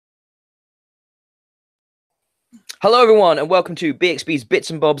Hello, everyone, and welcome to BXB's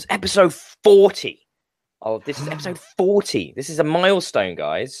Bits and Bobs, episode 40. Oh, this is episode 40. This is a milestone,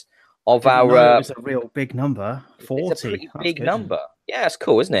 guys, of our... It's a real big number, 40. It's a pretty That's big good. number. Yeah, it's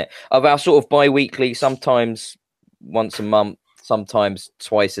cool, isn't it? Of our sort of bi-weekly, sometimes once a month, sometimes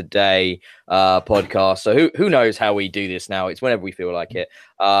twice a day podcast. So who knows how we do this now? It's whenever we feel like it.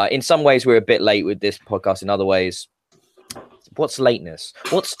 In some ways, we're a bit late with this podcast. In other ways, what's lateness?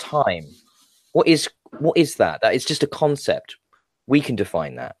 What's time? What is that? That is just a concept. We can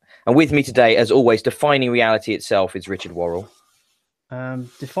define that. And with me today, as always, defining reality itself is Richard Worrell.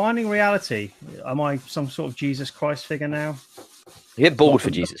 Defining reality. Am I some sort of Jesus Christ figure now? You get bored for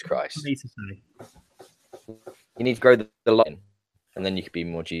Jesus Christ. Need to say. You need to grow the line, and then you could be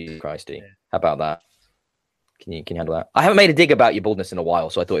more Jesus Christy. Yeah. How about that? Can you handle that? I haven't made a dig about your baldness in a while,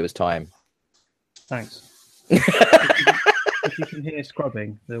 so I thought it was time. Thanks. If you can hear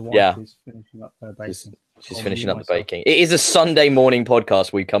scrubbing, the wife is finishing up her baking. She's finishing up the baking. It is a Sunday morning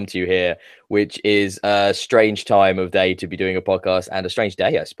podcast. We come to you here, which is a strange time of day to be doing a podcast, and a strange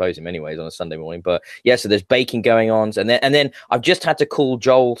day, I suppose, in many ways, on a Sunday morning. But yeah, so there's baking going on, and then I've just had to call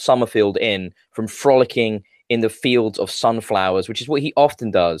Joel Summerfield in from frolicking in the fields of sunflowers, which is what he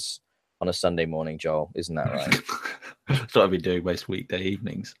often does on a Sunday morning. Joel, isn't that right? That's what I've been doing most weekday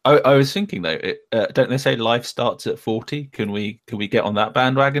evenings. I was thinking though, don't they say life starts at 40? Can we get on that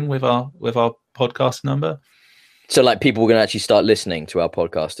bandwagon with our podcast number? So like people can actually start listening to our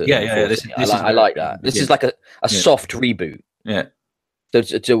podcast. I like that. This is like a soft reboot. Yeah.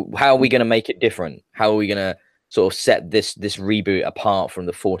 So how are we going to make it different? How are we going to sort of set this reboot apart from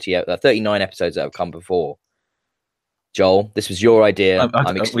the 39 episodes that have come before? Joel, this was your idea.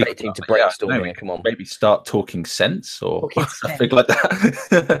 I'm expecting to brainstorm here. Come on. Maybe start talking sense or something like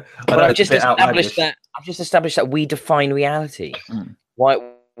that. But I've just established that we define reality. Why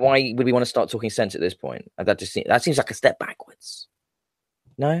would we want to start talking sense at this point? That seems like a step backwards.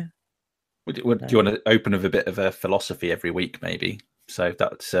 No? Do you want to open with a bit of a philosophy every week, maybe? So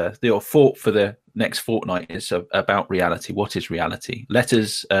that's your thought for the next fortnight is about reality. What is reality?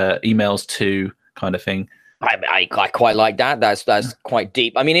 Letters, emails to kind of thing. I quite like that. That's quite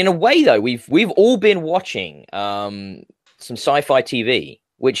deep. I mean, in a way, though, we've all been watching some sci-fi TV,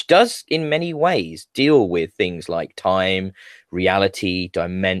 which does, in many ways, deal with things like time, reality,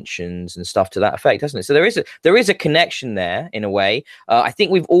 dimensions, and stuff to that effect, doesn't it? So there is a connection there, in a way. I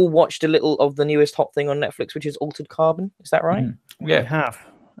think we've all watched a little of the newest hot thing on Netflix, which is Altered Carbon. Is that right? Yeah, we have.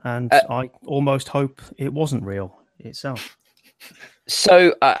 And I almost hope it wasn't real itself.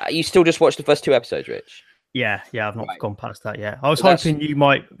 So you still just watched the first 2 episodes, Rich? Yeah, I've not gone past that yet. I was hoping you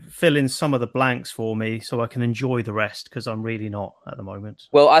might fill in some of the blanks for me so I can enjoy the rest, because I'm really not at the moment.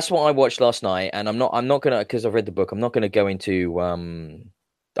 Well, that's what I watched last night, and I'm not gonna, because I've read the book, I'm not gonna go into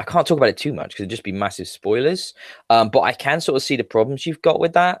I can't talk about it too much because it'd just be massive spoilers. But I can sort of see the problems you've got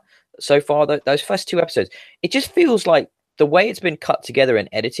with that so far. Those first 2 episodes, it just feels like the way it's been cut together and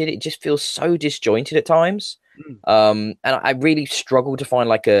edited, it just feels so disjointed at times. And I really struggle to find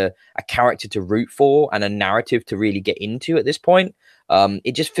like a character to root for and a narrative to really get into at this point.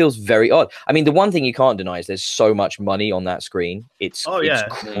 It just feels very odd. I mean, the one thing you can't deny is there's so much money on that screen. It's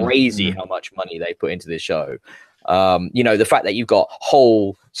crazy how much money they put into this show. The fact that you've got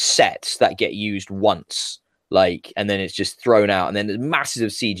whole sets that get used once, and then it's just thrown out, and then there's masses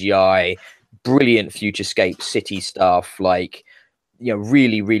of CGI, brilliant futurescape city stuff,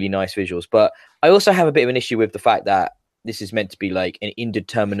 really, really nice visuals. But I also have a bit of an issue with the fact that this is meant to be like an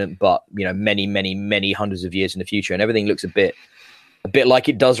indeterminate, but many, many, many hundreds of years in the future, and everything looks a bit like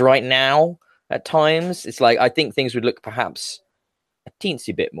it does right now at times. It's like I think things would look perhaps a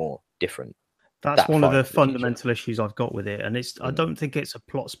teensy bit more different. That's one of the fundamental issues I've got with it, and I don't think it's a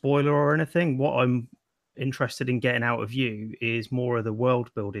plot spoiler or anything. What I'm interested in getting out of you is more of the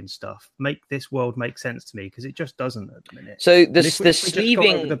world building stuff. Make this world make sense to me, because it just doesn't at the minute. So the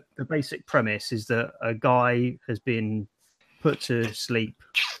sleeving, the basic premise is that a guy has been put to sleep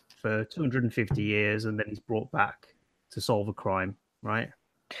for 250 years and then he's brought back to solve a crime, right?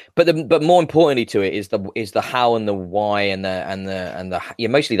 But more importantly to it is the how and the why and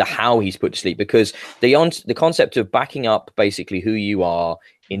mostly the how he's put to sleep, because the concept of backing up basically who you are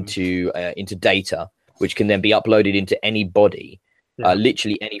into data, which can then be uploaded into any body,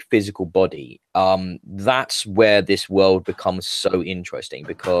 literally any physical body. That's where this world becomes so interesting,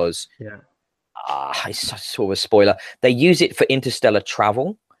 because it's sort of a spoiler. They use it for interstellar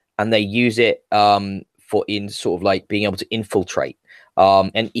travel, and they use it for in sort of like being able to infiltrate.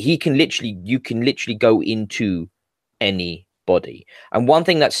 And you can literally go into any body. And one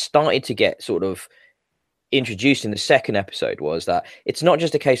thing that started to get sort of introduced in the second episode was that it's not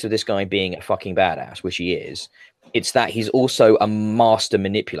just a case of this guy being a fucking badass, which he is. It's that he's also a master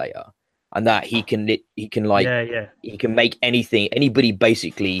manipulator, and that he can he can make anybody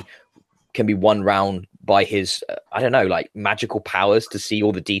basically can be won round by his I don't know, like magical powers to see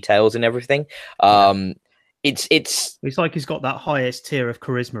all the details and everything. It's like he's got that highest tier of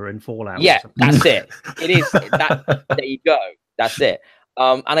charisma in Fallout. Yeah, that's it. It is that. There you go. That's it.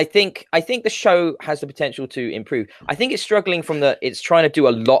 And I think the show has the potential to improve. I think it's struggling from it's trying to do a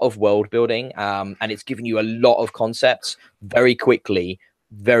lot of world building, and it's giving you a lot of concepts very quickly,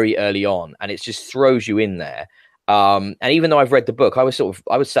 very early on, and it just throws you in there. And even though I've read the book, I was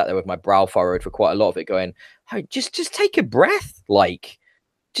sat there with my brow furrowed for quite a lot of it, going, "Hey, just take a breath, like,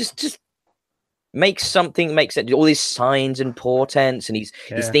 just make something make sense." All these signs and portents, and these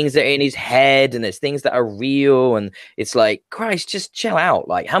things that are in his head, and there's things that are real, and it's like, Christ, just chill out.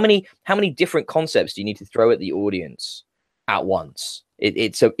 Like, how many different concepts do you need to throw at the audience at once?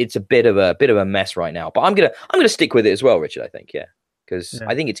 It's a bit of a mess right now. But I'm gonna stick with it as well, Richard. I think, because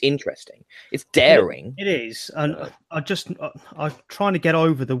I think it's interesting. It's daring. It is, and I'm trying to get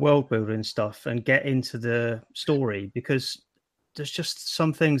over the world building stuff and get into the story, because there's just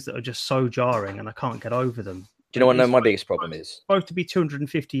some things that are just so jarring, and I can't get over them. Do you know what my biggest problem is? It's supposed to be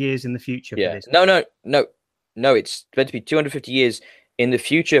 250 years in the future. Yeah. For this. No. It's meant to be 250 years in the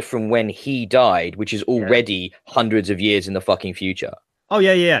future from when he died, which is already hundreds of years in the fucking future. Oh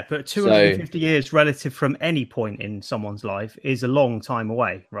yeah. But 250 years relative from any point in someone's life is a long time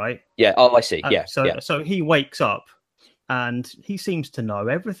away, right? Yeah. Oh, I see. Yeah. So he wakes up, and he seems to know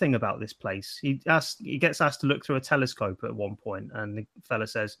everything about this place. He gets asked to look through a telescope at one point, and the fella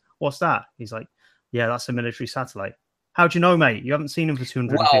says, "What's that?" He's like, "Yeah, that's a military satellite." "How do you know, mate? You haven't seen him for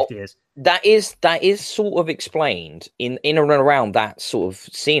 250 years." That is sort of explained in and around that sort of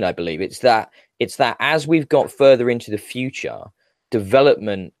scene, I believe. It's that as we've got further into the future,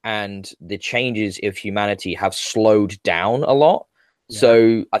 development and the changes of humanity have slowed down a lot. Yeah.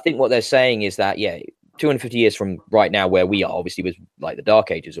 So I think what they're saying is that 250 years from right now, where we are, obviously was like the Dark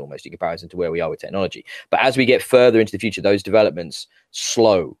Ages almost in comparison to where we are with technology. But as we get further into the future, those developments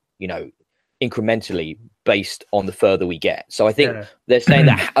slow, incrementally based on the further we get. So I think they're saying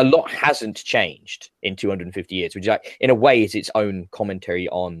that a lot hasn't changed in 250 years, which in a way is its own commentary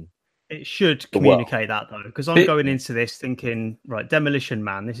on. It should communicate that though, because I'm going into this thinking, right, Demolition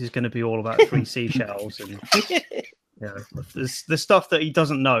Man, this is going to be all about 3 seashells and. There's the stuff that he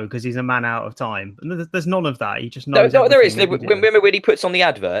doesn't know because he's a man out of time. There's none of that. He just knows. No, there is. Remember when he puts on the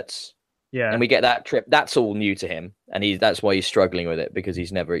adverts? Yeah. And we get that trip. That's all new to him, and that's why he's struggling with it, because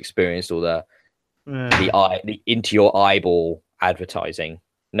he's never experienced all the into your eyeball advertising.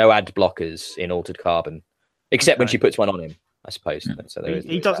 No ad blockers in Altered Carbon, except when she puts one on him, I suppose. So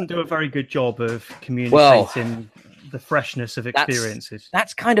he doesn't do a very good job of communicating. The freshness of experiences.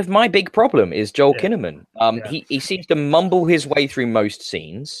 That's kind of my big problem is Joel Kinnaman. He seems to mumble his way through most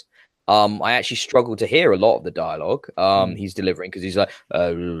scenes. I actually struggle to hear a lot of the dialogue he's delivering, because he's like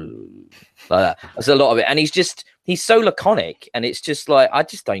that. That's a lot of it, and he's so laconic, and it's just like, I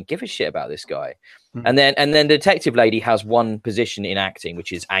just don't give a shit about this guy. And then the detective lady has one position in acting,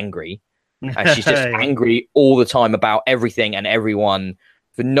 which is angry, and she's just angry all the time about everything and everyone.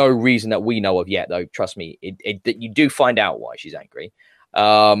 For no reason that we know of yet, though. Trust me, you do find out why she's angry.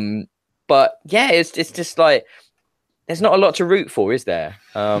 But it's just like, there's not a lot to root for, is there?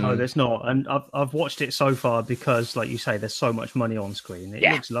 No, there's not. And I've watched it so far because, like you say, there's so much money on screen. It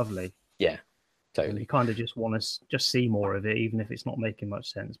looks lovely. Yeah, totally. And you kind of just want to just see more of it, even if it's not making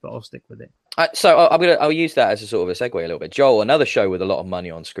much sense. But I'll stick with it. So I'll use that as a sort of a segue a little bit. Joel, another show with a lot of money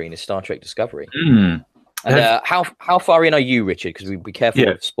on screen is Star Trek Discovery. And how far in are you, Richard? Because we be careful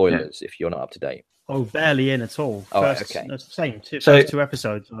with spoilers if you're not up to date. Oh, barely in at all. Okay. Same. First 2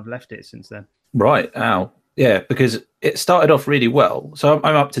 episodes. I've left it since then. Right. Ow. Yeah, because it started off really well. So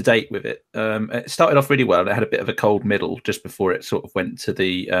I'm up to date with it. It started off really well. It had a bit of a cold middle just before it sort of went to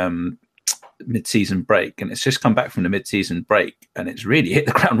the mid-season break, and it's just come back from the mid-season break, and it's really hit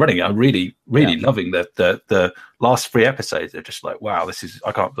the ground running. I'm really loving the last 3 episodes. They're just like, wow,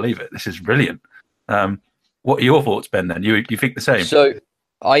 I can't believe it. This is brilliant. What are your thoughts, Ben, then? You think the same? So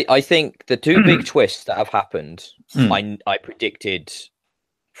I think the 2 big twists that have happened, I predicted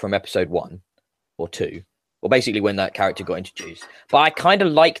from episode 1 or 2, or basically when that character got introduced. But I kind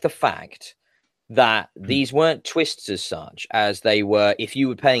of like the fact that these weren't twists as such, as they were, if you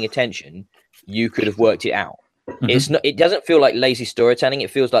were paying attention, you could have worked it out. It's not. It doesn't feel like lazy storytelling.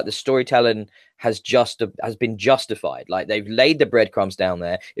 It feels like the storytelling has been justified. Like they've laid the breadcrumbs down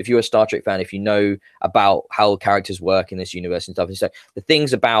there. If you're a Star Trek fan, if you know about how characters work in this universe and stuff, and so the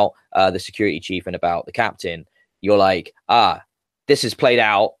things about the security chief and about the captain, you're like, this is played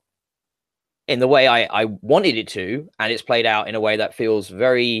out in the way I wanted it to, and it's played out in a way that feels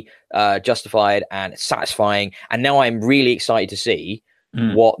very justified and satisfying. And now I'm really excited to see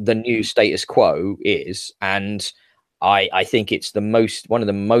what the new status quo is, and I think it's one of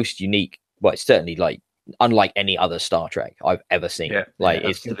the most unique. Well, it's certainly like unlike any other Star Trek I've ever seen.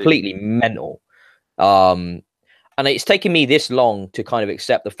 It's completely mental. And it's taken me this long to kind of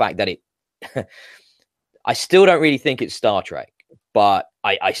accept the fact that it. I still don't really think it's Star Trek, but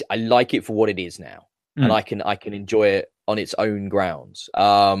I like it for what it is now, and I can enjoy it on its own grounds.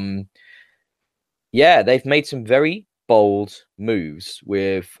 They've made some very bold moves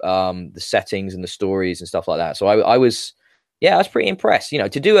with the settings and the stories and stuff like that. So I was pretty impressed. You know,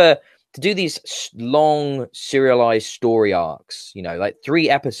 to do these long serialized story arcs. You know, like 3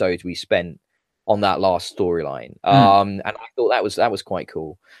 episodes we spent on that last storyline, and I thought that was quite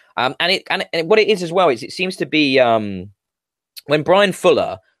cool. And what it is as well is it seems to be when Brian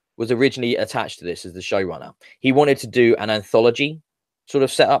Fuller was originally attached to this as the showrunner, he wanted to do an anthology sort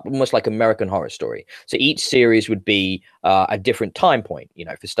of set up, almost like American Horror Story. So each series would be a different time point, you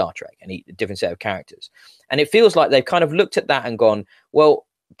know, for Star Trek, and a different set of characters. And it feels like they've kind of looked at that and gone, well,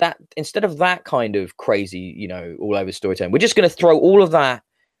 that instead of that kind of crazy, you know, all over storytelling, we're just going to throw all of that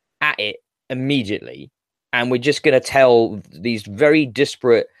at it immediately, and we're just going to tell these very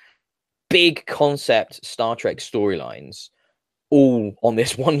disparate, big concept Star Trek storylines all on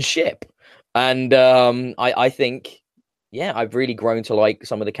this one ship. And I think, I've really grown to like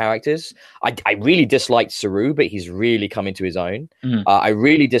some of the characters. I really disliked Saru, but he's really come into his own. I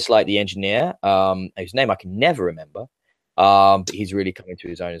really dislike the engineer, whose name I can never remember, but he's really come into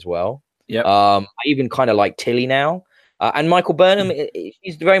his own as well. I even kind of like Tilly now. And Michael Burnham,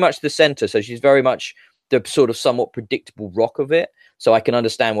 she's very much the center, so she's very much the sort of somewhat predictable rock of it. So I can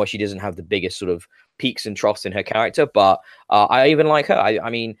understand why she doesn't have the biggest sort of peaks and troughs in her character, but I even like her. I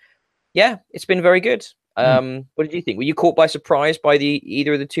mean, it's been very good. What did you think? Were you caught by surprise by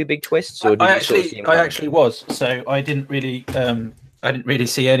either of the 2 big twists? Or did I actually was. So I didn't really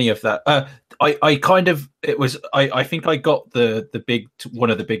see any of that. I think I got one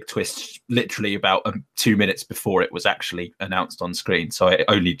of the big twists literally about 2 minutes before it was actually announced on screen. So I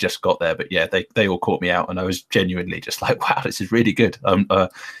only just got there, but they all caught me out, and I was genuinely just like, wow, this is really good. I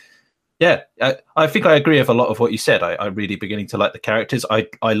think I agree with a lot of what you said. I'm really beginning to like the characters.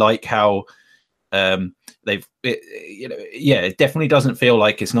 I like how it definitely doesn't feel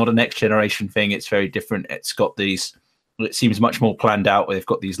like it's not a next generation thing. It's very different. It's got these. It seems much more planned out. They've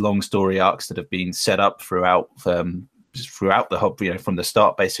got these long story arcs that have been set up throughout the whole, from the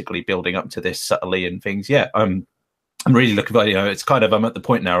start, basically building up to this subtly and things. I'm really looking for. It's kind of, I'm at the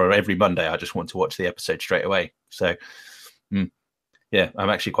point now where every Monday I just want to watch the episode straight away. So, I'm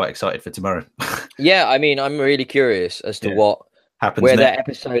actually quite excited for tomorrow. I mean, I'm really curious as to what happens where that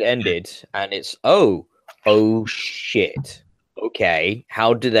episode ended, and it's oh shit. Okay,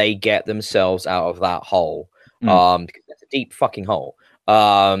 how do they get themselves out of that hole? Because that's a deep fucking hole.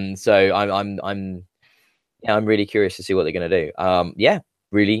 So I'm really curious to see what they're gonna do.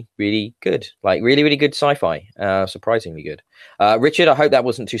 Really, really good. Like really, really good sci-fi. Surprisingly good. Richard, I hope that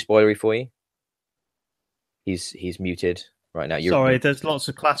wasn't too spoilery for you. He's muted right now. Sorry, there's lots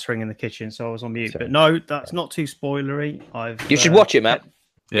of clattering in the kitchen, so I was on mute. Sorry. But no, that's not too spoilery. You should watch it, Matt.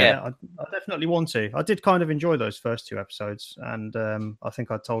 I definitely want to. I did kind of enjoy those first 2 episodes, and I think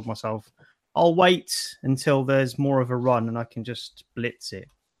I told myself I'll wait until there's more of a run and I can just blitz it.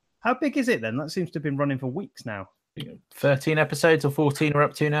 How big is it then? That seems to have been running for weeks now. 13 episodes or 14 are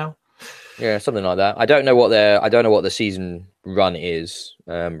up to now. Yeah, something like that. I don't know what the season run is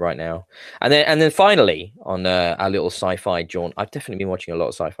right now. And then finally on our little sci-fi jaunt, I've definitely been watching a lot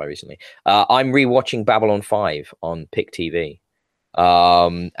of sci-fi recently. I'm rewatching Babylon 5 on Pick TV.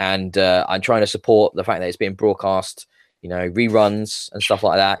 And I'm trying to support the fact that it's being broadcast, reruns and stuff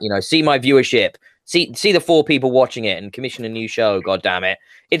like that. See my viewership, see the 4 people watching it, and commission a new show. God damn it!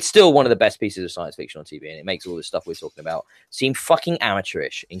 It's still one of the best pieces of science fiction on TV, and it makes all this stuff we're talking about seem fucking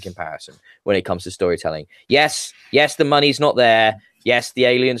amateurish in comparison when it comes to storytelling. Yes, the money's not there. Yes, the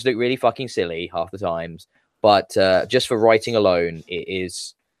aliens look really fucking silly half the times, but just for writing alone, it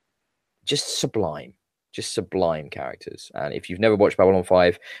is just sublime. Just sublime characters. And if you've never watched Babylon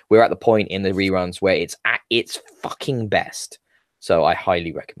 5, we're at the point in the reruns where it's at its fucking best. So I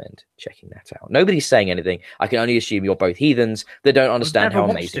highly recommend checking that out. Nobody's saying anything. I can only assume you're both heathens that don't understand how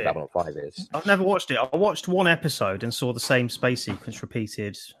amazing Babylon 5 is. I've never watched it. I watched one episode and saw the same space sequence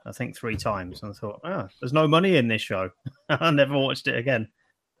repeated, I think, 3 times. And I thought, there's no money in this show. I never watched it again.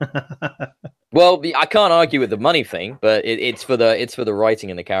 Well, I can't argue with the money thing, but it's for the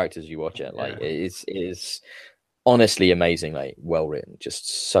writing and the characters you watch it. Like it is honestly amazing, like well written,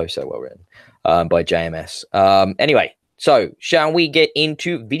 just so well written by JMS. Anyway. So, shall we get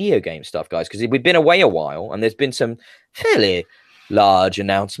into video game stuff, guys? Because we've been away a while, and there's been some fairly large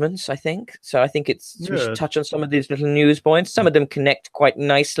announcements, I think. So, I think we should touch on some of these little news points. Some of them connect quite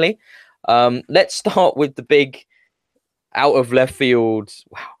nicely. Let's start with the big out of left field.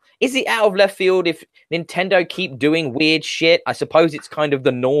 Wow. Is it out of left field if Nintendo keep doing weird shit? I suppose it's kind of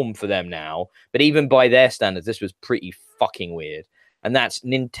the norm for them now. But even by their standards, this was pretty fucking weird. And that's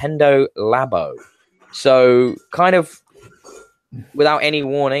Nintendo Labo. So, kind of without any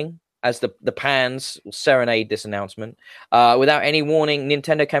warning, as the pans will serenade this announcement, without any warning,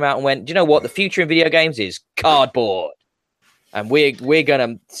 Nintendo came out and went, do you know what? The future in video games is cardboard. And we're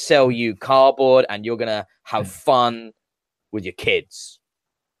going to sell you cardboard and you're going to have fun with your kids.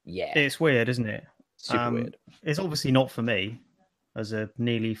 Yeah. It's weird, isn't it? Super weird. It's obviously not for me as a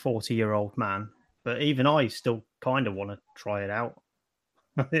nearly 40-year-old man, but even I still kind of want to try it out.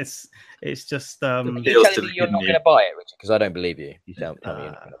 It's just you're telling me you're not going to buy it, Richard, because I don't believe you. You tell me you're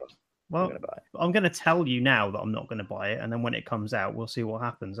not going to buy it. Well, I'm going to tell you now that I'm not going to buy it, and then when it comes out, we'll see what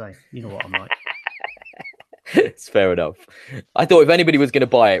happens. You know what I'm like. It's fair enough. I thought if anybody was going to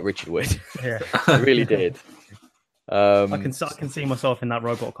buy it, Richard would. Yeah, I really did. I can see myself in that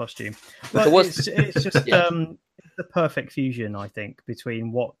robot costume. But it's just the perfect fusion, I think,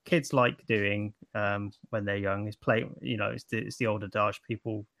 between what kids like doing when they're young is play. You know, it's the old adage: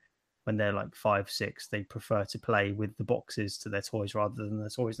 people when they're like 5, 6, they prefer to play with the boxes to their toys rather than the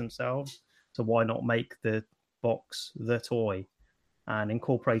toys themselves. So why not make the box the toy and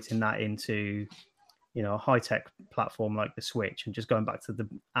incorporating that into, you know, a high-tech platform like the Switch and just going back to the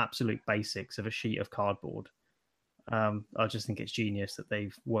absolute basics of a sheet of cardboard. I just think it's genius that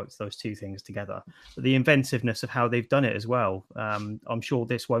they've worked those two things together. But the inventiveness of how they've done it as well. I'm sure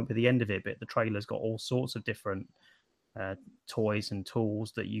this won't be the end of it, but the trailer's got all sorts of different toys and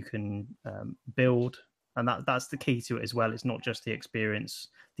tools that you can build. And that's the key to it as well. It's not just the experience,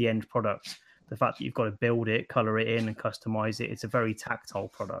 the end product. The fact that you've got to build it, color it in and customize it. It's a very tactile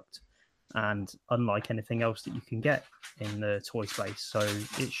product. And unlike anything else that you can get in the toy space. So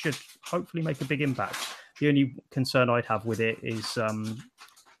it should hopefully make a big impact. The only concern I'd have with it is,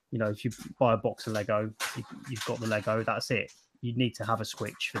 you know, if you buy a box of Lego, you've got the Lego, that's it. You need to have a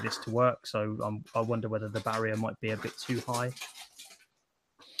Switch for this to work. So I wonder whether the barrier might be a bit too high.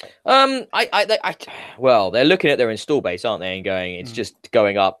 Well, they're looking at their install base, aren't they? And going, it's just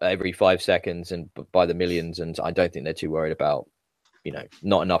going up every 5 seconds and by the millions. And I don't think they're too worried about, you know,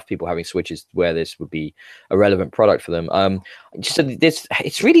 not enough people having Switches where this would be a relevant product for them.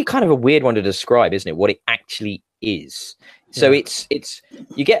 It's really kind of a weird one to describe, isn't it? What it actually is. So it's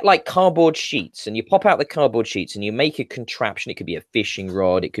you get like cardboard sheets and you pop out the cardboard sheets and you make a contraption. It could be a fishing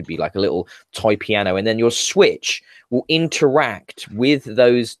rod. It could be like a little toy piano. And then your Switch will interact with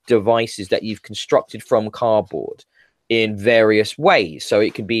those devices that you've constructed from cardboard in various ways. So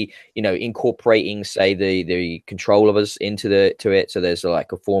it could be, you know, incorporating, say, the controllers into it. So there's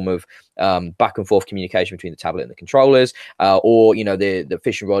like a form of back and forth communication between the tablet and the controllers, or, you know, the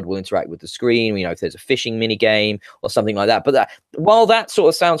fishing rod will interact with the screen, you know, if there's a fishing mini game or something like that. But while that sort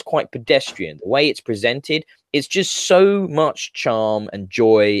of sounds quite pedestrian, the way it's presented, it's just so much charm and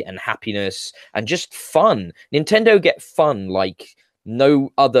joy and happiness and just fun. Nintendo get fun like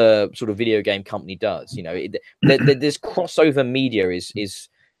no other sort of video game company does. You know, this crossover media is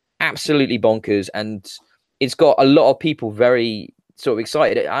absolutely bonkers, and it's got a lot of people very sort of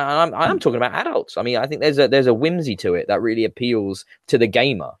excited. I'm talking about adults. I mean, I think there's a whimsy to it that really appeals to the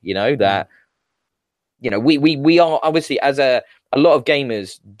gamer. You know, that, you know, we are obviously, as a lot of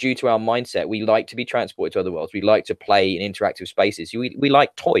gamers, due to our mindset, we like to be transported to other worlds. We like to play in interactive spaces. We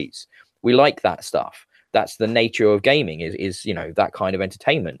like toys. We like that stuff. That's the nature of gaming is, you know, that kind of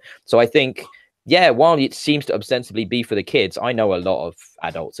entertainment. So I think, yeah, while it seems to ostensibly be for the kids, I know a lot of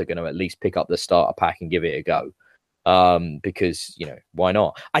adults are going to at least pick up the starter pack and give it a go. Because, you know, why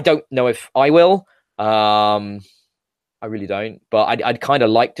not? I don't know if I will. I really don't. But I'd kind of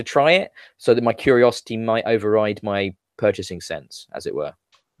like to try it so that my curiosity might override my purchasing sense, as it were.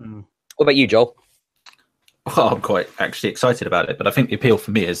 What about you, Joel? Well, I'm quite actually excited about it. But I think the appeal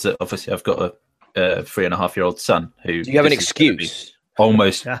for me is that obviously I've got a 3.5-year-old son who. Do you have an excuse?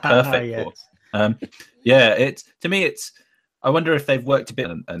 Almost perfect. Yes. For. Yeah, to me it's I wonder if they've worked a bit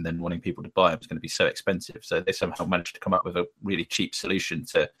and then wanting people to buy them is going to be so expensive. So they somehow managed to come up with a really cheap solution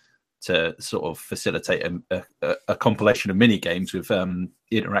to sort of facilitate a compilation of mini games with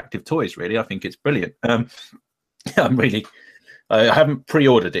interactive toys. Really, I think it's brilliant. I haven't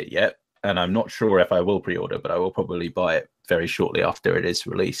pre-ordered it yet, and I'm not sure if I will pre-order, but I will probably buy it very shortly after it is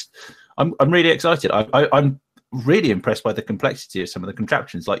released. I'm really excited. I'm really impressed by the complexity of some of the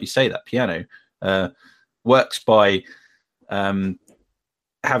contraptions. Like you say, that piano works by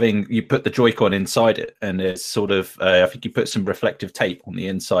having you put the Joy-Con inside it, and it's sort of I think you put some reflective tape on the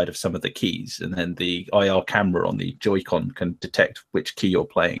inside of some of the keys, and then the IR camera on the Joy-Con can detect which key you're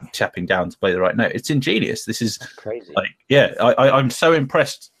playing, tapping down to play the right note. It's ingenious. This is crazy. Like, yeah, I'm so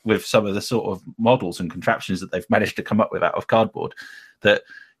impressed with some of the sort of models and contraptions that they've managed to come up with out of cardboard that,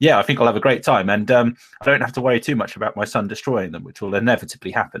 yeah, I think I'll have a great time. And I don't have to worry too much about my son destroying them, which will inevitably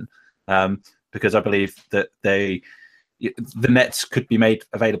happen, because I believe that the nets could be made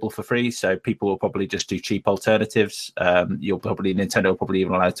available for free, so people will probably just do cheap alternatives. Nintendo will probably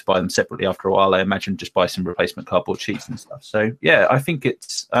even allow you to buy them separately after a while. I imagine just buy some replacement cardboard sheets and stuff. So yeah, I think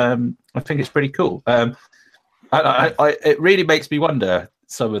it's pretty cool. It really makes me wonder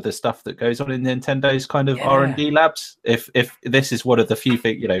some of the stuff that goes on in Nintendo's kind of R&D labs. If this is one of the few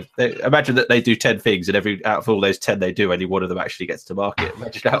things, imagine that they do 10 things and out of all those 10 they do, only one of them actually gets to market.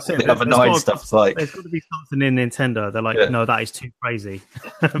 Imagine how the other 9 stuff's like. There's got to be something in Nintendo. They're like, no, that is too crazy.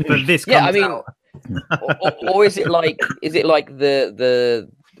 But this comes out. or is it like the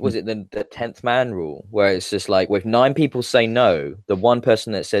was it the 10th man rule, where it's just like, if 9 people say no, the one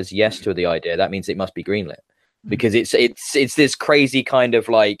person that says yes to the idea, that means it must be greenlit. Because it's this crazy kind of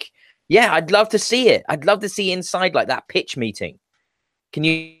like, yeah, I'd love to see it. I'd love to see inside like that pitch meeting. Can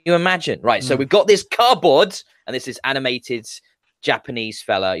you imagine? Right. So we've got this cardboard, and this animated Japanese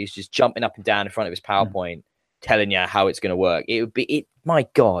fella who's just jumping up and down in front of his PowerPoint, telling you how it's going to work. It would be my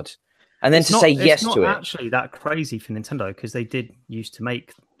God. And then say yes to it. It's not actually that crazy for Nintendo, because they did used to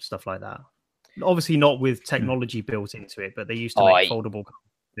make stuff like that. Obviously not with technology built into it, but they used to make foldable.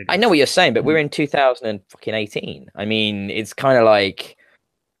 I know what you're saying, but we're in 2018. I mean, it's kind of like,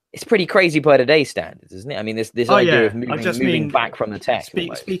 it's pretty crazy by today's standards, isn't it? I mean, this idea of moving back from the tech.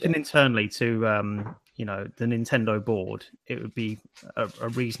 Speaking internally to the Nintendo board, it would be a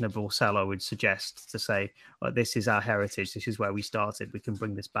reasonable sell, I would suggest, to say, like, this is our heritage, this is where we started. We can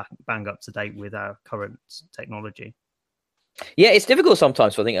bring this bang up to date with our current technology. Yeah, it's difficult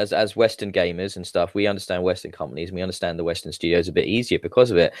sometimes. I think as Western gamers and stuff, we understand Western companies and we understand the Western studios a bit easier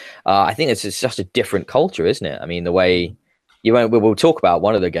because of it. I think it's such a different culture, isn't it? I mean, the way we'll talk about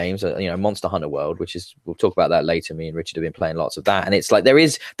one of the games, Monster Hunter World, we'll talk about that later. Me and Richard have been playing lots of that, and it's like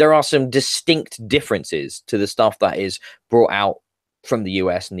there are some distinct differences to the stuff that is brought out from the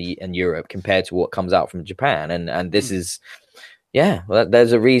US and Europe compared to what comes out from Japan, and this is. Yeah, well,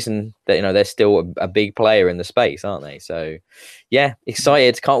 there's a reason that they're still a big player in the space, aren't they? So, yeah,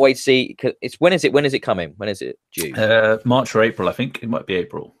 excited. Can't wait to see. When is it coming? When is it due? March or April, I think. It might be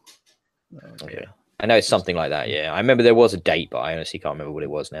April. Okay. I know it's something like that. Yeah, I remember there was a date, but I honestly can't remember what it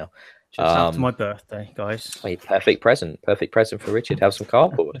was now. Just after my birthday, guys. Perfect present for Richard. Have some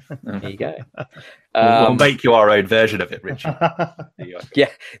cardboard. There you go. We'll make you our own version of it, Richard. Yeah.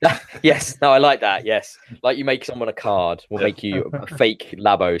 Yes. No, I like that. Yes. Like you make someone a card. We'll make you a fake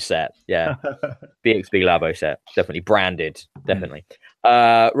Labo set. Yeah. BXB Labo set. Definitely branded. Definitely.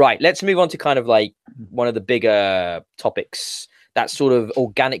 Right. Let's move on to kind of like one of the bigger topics that sort of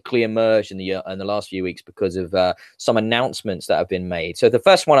organically emerged in the last few weeks because of some announcements that have been made. So the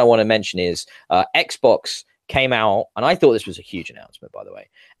first one I want to mention is Xbox came out, and I thought this was a huge announcement, by the way.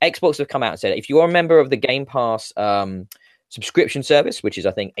 Xbox have come out and said, if you're a member of the Game Pass subscription service, which is,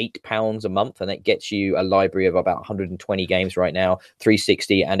 I think, £8 a month, and it gets you a library of about 120 games right now,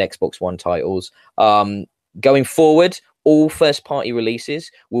 360 and Xbox One titles. Going forward, all first-party releases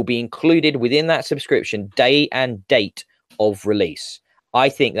will be included within that subscription, day and date of release. I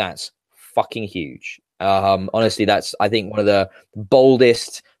think that's fucking huge. Honestly, that's, I think, one of the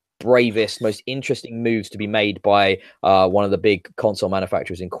boldest, bravest, most interesting moves to be made by one of the big console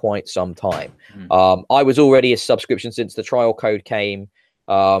manufacturers in quite some time. I was already a subscription since the trial code came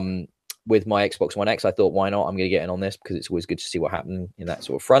with my Xbox One X. I thought, why not? I'm going to get in on this because it's always good to see what happened in that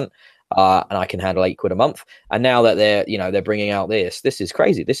sort of front. And I can handle £8 a month. And now that they're bringing out this is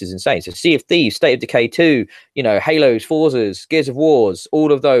crazy. This is insane. So Sea of Thieves, State of Decay 2, Halos, Forzas, Gears of Wars,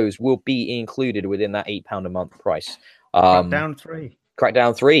 all of those will be included within that £8 a month price. Crackdown 3.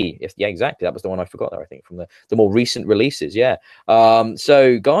 Crackdown 3. Yeah, exactly. That was the one I forgot there, I think, from the more recent releases. Yeah.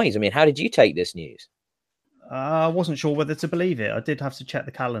 So guys, I mean, how did you take this news? I wasn't sure whether to believe it. I did have to check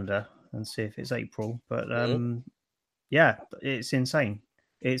the calendar and see if it's April, but yeah, it's insane.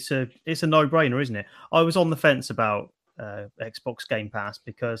 It's a no-brainer, isn't it? I was on the fence about Xbox Game Pass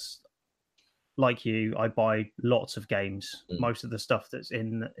because, like you, I buy lots of games. Most of the stuff that's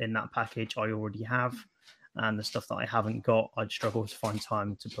in that package I already have, and the stuff that I haven't got, I'd struggle to find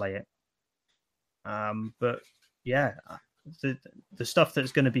time to play it. But yeah, the stuff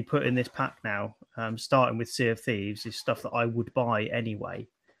that's going to be put in this pack now, starting with Sea of Thieves, is stuff that I would buy anyway.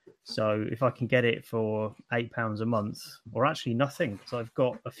 So if I can get it for £8 a month, or actually nothing, because I've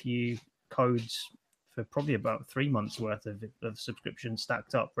got a few codes for probably about 3 months worth of subscription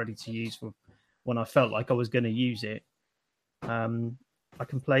stacked up, ready to use for when I felt like I was going to use it. I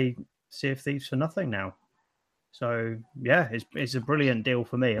can play Sea of Thieves for nothing now. So yeah, it's a brilliant deal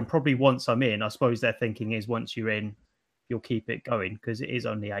for me. And probably once I'm in, I suppose their thinking is once you're in, you'll keep it going because it is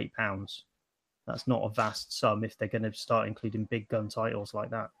only £8. That's not a vast sum if they're going to start including big gun titles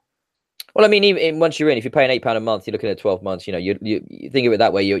like that. Well, I mean, even once you're in, if you're paying £8 a month, you're looking at 12 months. You know, you think of it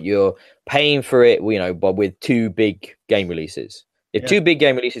that way. You're paying for it, you know, but with 2 big game releases. If 2 big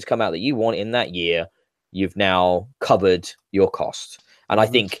game releases come out that you want in that year, you've now covered your cost. And I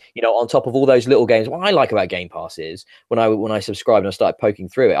think, you know, on top of all those little games, what I like about Game Pass is when I subscribed and I started poking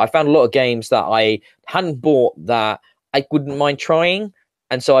through it, I found a lot of games that I hadn't bought that I wouldn't mind trying.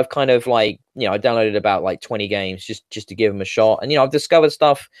 And so I've kind of like, you know, I downloaded about like 20 games just to give them a shot. And, you know, I've discovered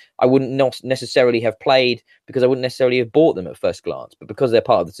stuff I wouldn't not necessarily have played because I wouldn't necessarily have bought them at first glance. But because they're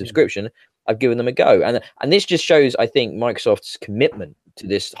part of the subscription, I've given them a go. And this just shows, I think, Microsoft's commitment to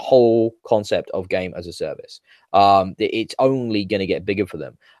this whole concept of game as a service. It's only going to get bigger for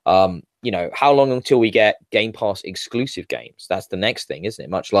them. You know, how long until we get Game Pass exclusive games? That's the next thing, isn't it?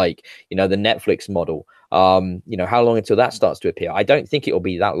 Much like, you know, the Netflix model. You know, how long until that starts to appear? I don't think it'll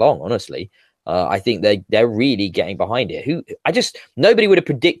be that long, honestly. I think they're really getting behind it. Nobody would have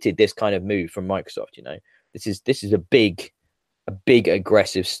predicted this kind of move from Microsoft. You know, this is a big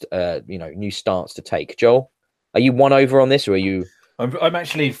aggressive, you know, new stance to take. Joel, are you won over on this, or are you? I'm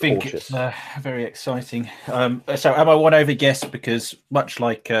actually thinking it's very exciting. So am I won over? Yes, because much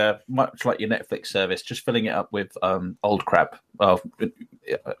like your Netflix service, just filling it up with old crap. Well,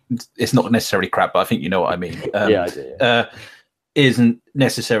 it's not necessarily crap, but I think you know what I mean. Yeah, I do. Yeah. Isn't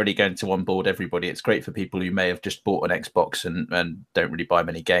necessarily going to onboard everybody. It's great for people who may have just bought an Xbox and don't really buy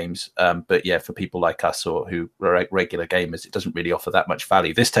many games. But yeah, for people like us or who are regular gamers, it doesn't really offer that much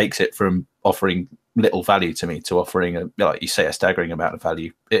value. This takes it from offering little value to me to offering, like you say, a staggering amount of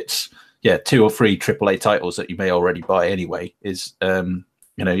value. It's 2 or 3 AAA titles that you may already buy anyway is, you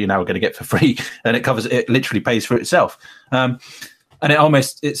know, you're now going to get for free, and it literally pays for itself. And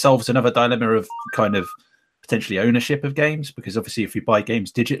it solves another dilemma of kind of potentially ownership of games, because obviously if you buy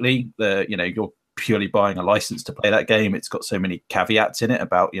games digitally, you know, you're purely buying a license to play that game. It's got so many caveats in it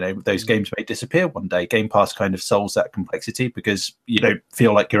about, you know, those games may disappear one day. Game Pass kind of solves that complexity because you don't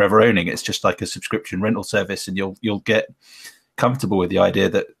feel like you're ever owning it. It's just like a subscription rental service, and you'll get comfortable with the idea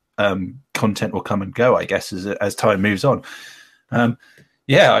that content will come and go, I guess, as time moves on. I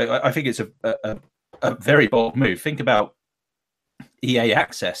think it's a very bold move. Think about EA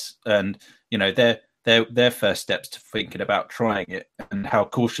Access and, you know, their first steps to thinking about trying it, and how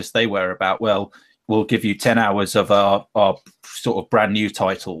cautious they were about, well, we'll give you 10 hours of our sort of brand new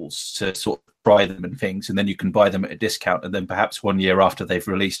titles to sort of try them and things, and then you can buy them at a discount, and then perhaps 1 year after they've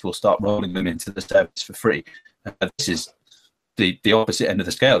released, we'll start rolling them into the service for free. This is the opposite end of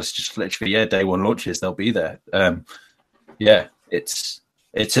the scale. It's just literally, day one launches, they'll be there. I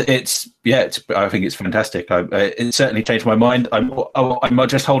think it's fantastic. It certainly changed my mind. I'm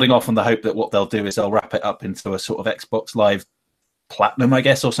just holding off on the hope that what they'll do is they'll wrap it up into a sort of Xbox Live Platinum, I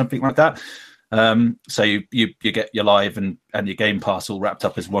guess, or something like that. So you get your Live and your Game Pass all wrapped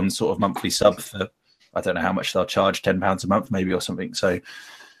up as one sort of monthly sub for, I don't know how much they'll charge, £10 a month maybe or something. So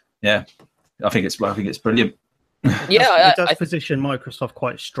yeah, I think it's brilliant. Yeah, it does position Microsoft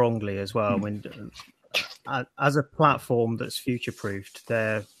quite strongly as well. When as a platform that's future-proofed,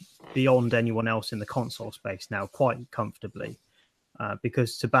 they're beyond anyone else in the console space now quite comfortably,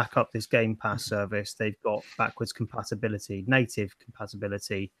 because to back up this Game Pass service, they've got backwards compatibility, native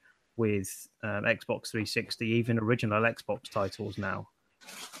compatibility with Xbox 360, even original Xbox titles now.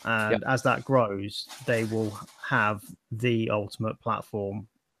 And as that grows, they will have the ultimate platform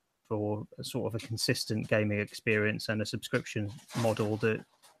for a sort of a consistent gaming experience and a subscription model that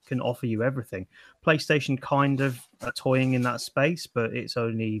can offer you everything. PlayStation kind of are toying in that space, but it's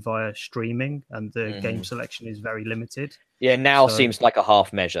only via streaming, and the game selection is very limited. Yeah, now seems like a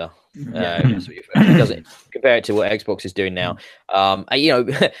half measure. Doesn't compare it to what Xbox is doing now. You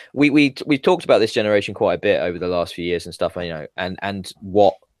know, we've talked about this generation quite a bit over the last few years and stuff. You know, and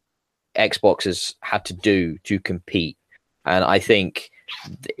what Xbox has had to do to compete And I think,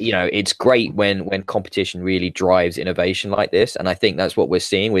 it's great when competition really drives innovation like this. And I think that's what we're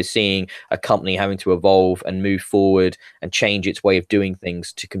seeing. We're seeing a company having to evolve and move forward and change its way of doing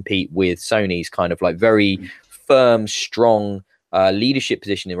things to compete with Sony's kind of like very firm, strong leadership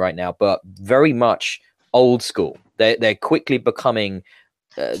positioning right now, but very much old school. They're quickly becoming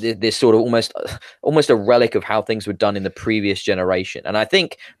this sort of almost a relic of how things were done in the previous generation. And I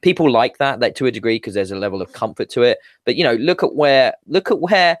think people like that to a degree, because there's a level of comfort to it. But look at where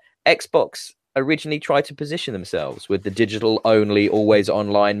Xbox originally tried to position themselves with the digital only, always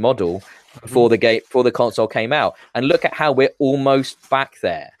online model before the console came out, and look at how we're almost back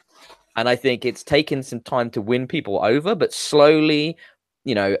there. And I think it's taken some time to win people over, but slowly,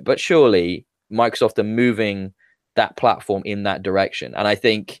 but surely Microsoft are moving that platform in that direction. And I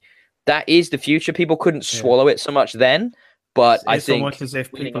think that is the future. People couldn't swallow it so much then, but it's I think almost as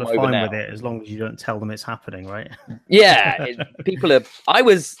if people are fine with it as long as you don't tell them it's happening, right? Yeah, people are. I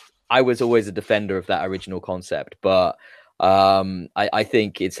was always a defender of that original concept, but I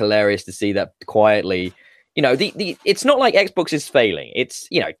think it's hilarious to see that quietly. It's not like Xbox is failing. It's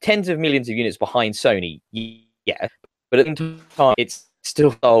tens of millions of units behind Sony. Yeah, but at the time, it's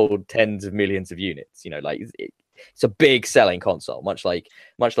still sold tens of millions of units. It's a big selling console, much like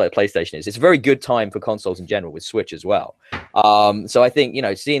PlayStation is. It's a very good time for consoles in general, with Switch as well. So I think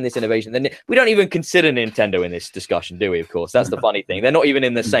seeing this innovation, then we don't even consider Nintendo in this discussion, do we? Of course, that's the funny thing. They're not even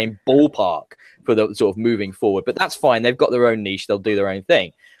in the same ballpark for the sort of moving forward. But that's fine. They've got their own niche. They'll do their own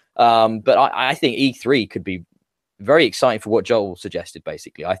thing. But I think E3 could be very exciting for what Joel suggested.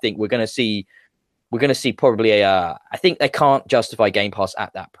 Basically, I think we're going to see probably I think they can't justify Game Pass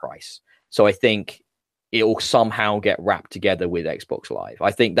at that price. So I think it will somehow get wrapped together with Xbox Live.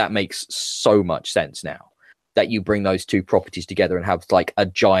 I think that makes so much sense now, that you bring those two properties together and have like a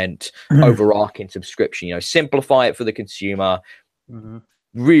giant overarching subscription. Simplify it for the consumer,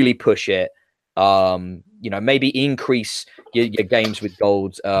 really push it. Maybe increase your games with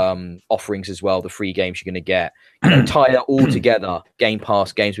gold offerings as well, the free games you're going to get. Tie it all together, Game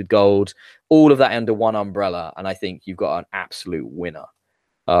Pass, games with gold, all of that under one umbrella, and I think you've got an absolute winner.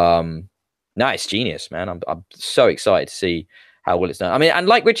 No, it's genius, man. I'm so excited to see how well it's done. I mean, and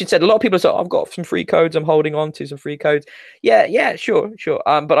like Richard said, a lot of people say, I've got some free codes, I'm holding on to some free codes. Yeah, sure.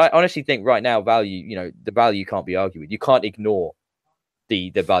 But I honestly think right now, value, the value can't be argued with. You can't ignore the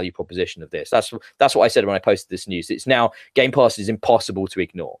value proposition of this. That's what I said when I posted this news. It's now Game Pass is impossible to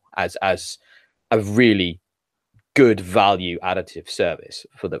ignore as a really good value additive service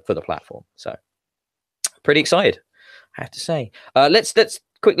for the platform. So pretty excited, I have to say. Let's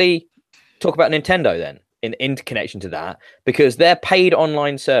quickly talk about Nintendo then in connection to that, because their paid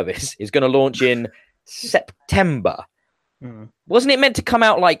online service is going to launch in September. Wasn't it meant to come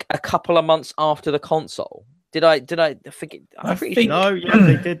out like a couple of months after the console? Did I forget? No, yeah,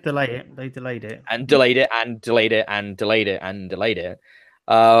 they did delay it. They delayed it and delayed it and delayed it and delayed it and delayed it.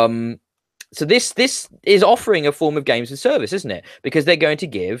 So this is offering a form of games and service, isn't it? Because they're going to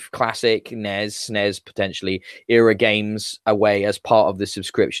give classic NES, SNES, potentially era games away as part of the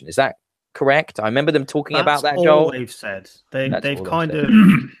subscription. Is that correct? I remember them talking about that, Joel. They've said they've kind of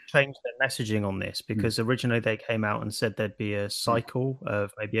changed their messaging on this, because originally they came out and said there'd be a cycle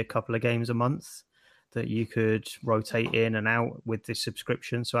of maybe a couple of games a month that you could rotate in and out with this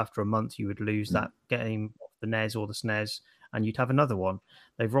subscription. So after a month, you would lose that game, the NES or the SNES, and you'd have another one.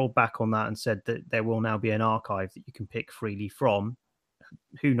 They've rolled back on that and said that there will now be an archive that you can pick freely from.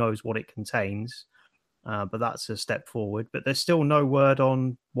 Who knows what it contains, but that's a step forward. But there's still no word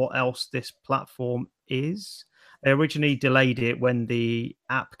on what else this platform is. They originally delayed it when the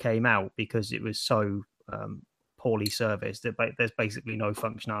app came out because it was so poorly serviced. There's basically no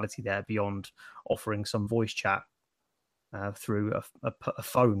functionality there beyond offering some voice chat through a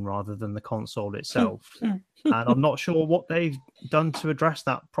phone rather than the console itself. And I'm not sure what they've done to address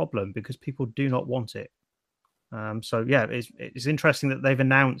that problem, because people do not want it. So yeah, it's interesting that they've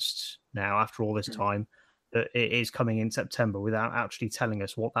announced now, after all this time, that it is coming in September without actually telling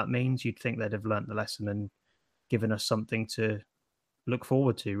us what that means. You'd think they'd have learnt the lesson and given us something to look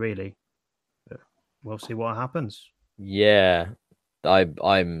forward to, really. But we'll see what happens. Yeah,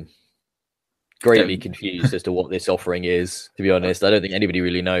 I'm greatly confused as to what this offering is, to be honest. I don't think anybody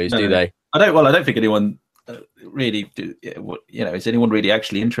really knows, do they? I don't think anyone really is anyone really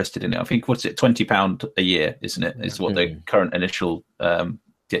actually interested in it? I think, what's it, £20 a year, isn't it? Is what the current initial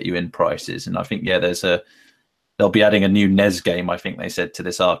get you in prices. And I think they'll be adding a new NES game, I think they said, to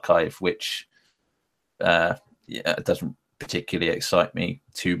this archive, which it doesn't particularly excite me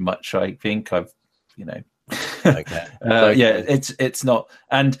too much. I think Okay. Yeah, it's not.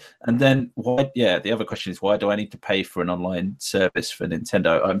 And then why? Yeah, the other question is, why do I need to pay for an online service for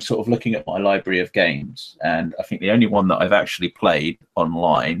Nintendo? I'm sort of looking at my library of games, and I think the only one that I've actually played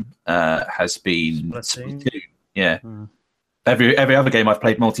online has been Splatoon. Yeah. Every other game I've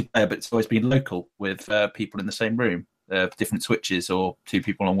played multiplayer, but it's always been local with people in the same room, different switches or two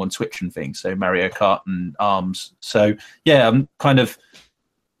people on one switch and things. So Mario Kart and ARMS. So yeah, I'm kind of.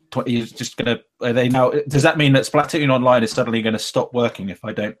 You're just gonna? Are they now? Does that mean that Splatoon Online is suddenly going to stop working if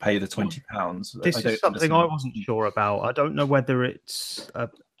I don't pay the £20? This is something I wasn't sure about. I don't know whether it's,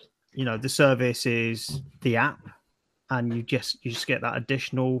 the service is the app, and you just get that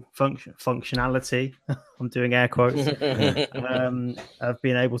additional functionality. I'm doing air quotes of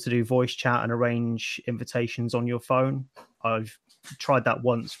being able to do voice chat and arrange invitations on your phone. I've tried that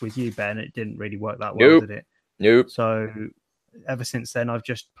once with you, Ben. It didn't really work that well, did it? Nope. So ever since then, I've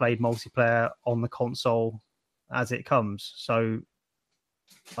just played multiplayer on the console as it comes. So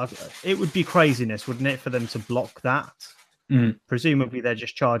it would be craziness, wouldn't it, for them to block that? Presumably, they're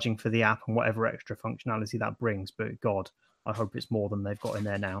just charging for the app and whatever extra functionality that brings. But God, I hope it's more than they've got in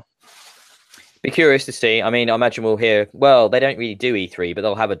there now. Be curious to see. I mean, I imagine we'll hear. Well, they don't really do E3, but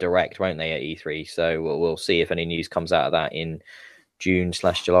they'll have a direct, won't they, at E3? So we'll see if any news comes out of that in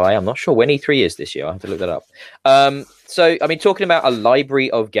June/July. I'm not sure when E3 is this year. I have to look that up. So, I mean, talking about a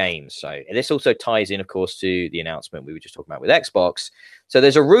library of games. So this also ties in, of course, to the announcement we were just talking about with Xbox. So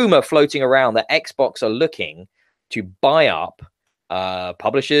there's a rumor floating around that Xbox are looking to buy up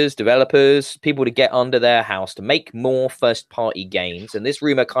publishers, developers, people to get under their house to make more first-party games. And this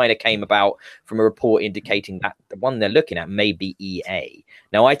rumor kind of came about from a report indicating that the one they're looking at may be EA.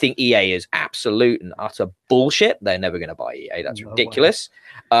 Now, I think EA is absolute and utter bullshit. They're never going to buy EA. That's ridiculous.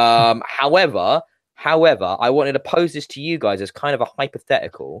 However, I wanted to pose this to you guys as kind of a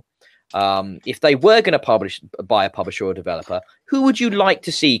hypothetical. If they were going to buy a publisher or developer, who would you like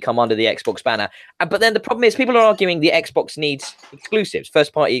to see come under the Xbox banner? But then the problem is people are arguing the Xbox needs exclusives,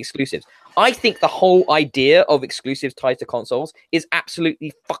 first-party exclusives. I think the whole idea of exclusives tied to consoles is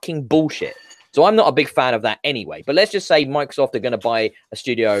absolutely fucking bullshit. So I'm not a big fan of that anyway. But let's just say Microsoft are going to buy a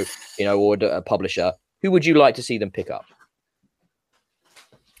studio, or a publisher. Who would you like to see them pick up?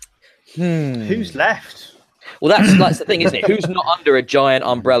 Who's left? Well, that's the thing, isn't it? Who's not under a giant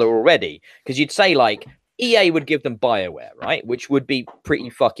umbrella already? Because you'd say like EA would give them BioWare, right? Which would be pretty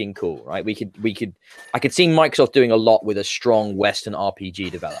fucking cool, right? I could see Microsoft doing a lot with a strong Western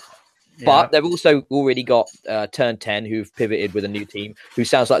RPG developer. Yeah. But they've also already got Turn 10, who've pivoted with a new team, who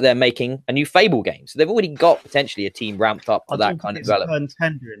sounds like they're making a new Fable game. So they've already got potentially a team ramped up for that kind of development.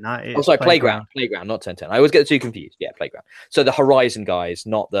 Turn 10 doing that. Oh, sorry, Playground, not Turn 10. I always get the two confused. Yeah, Playground. So the Horizon guys,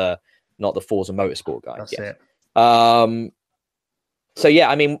 not the Forza Motorsport guys. That's it. So yeah,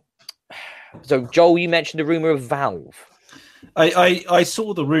 I mean, so Joel, you mentioned the rumor of Valve. I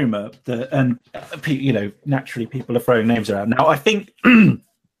saw the rumor that, and naturally people are throwing names around. Now, I think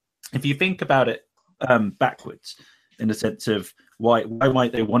if you think about it backwards, in the sense of why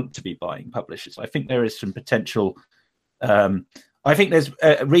might they want to be buying publishers, I think there is some potential. I think there's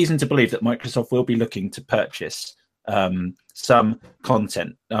a reason to believe that Microsoft will be looking to purchase some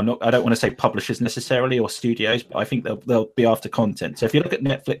content. I don't want to say publishers necessarily or studios, but I think they'll be after content. So if you look at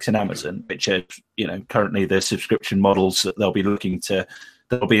Netflix and Amazon, which are currently the subscription models that they'll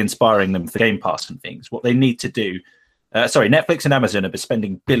be inspiring them for Game Pass and things, what they need to do. Netflix and Amazon are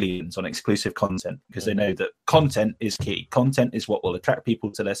spending billions on exclusive content because they know that content is key. Content is what will attract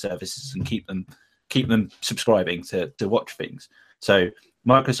people to their services and keep them subscribing to watch things. So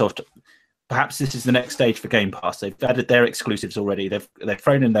Microsoft. Perhaps this is the next stage for Game Pass. They've added their exclusives already. They've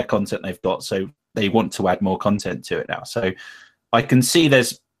thrown in their content they've got, so they want to add more content to it now. So I can see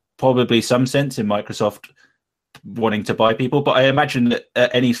there's probably some sense in Microsoft wanting to buy people, but I imagine that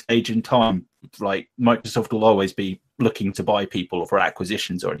at any stage in time, like Microsoft will always be looking to buy people for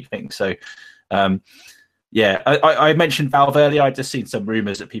acquisitions or anything. So I mentioned Valve earlier. I'd just seen some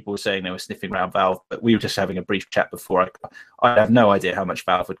rumors that people were saying they were sniffing around Valve, but we were just having a brief chat before. I have no idea how much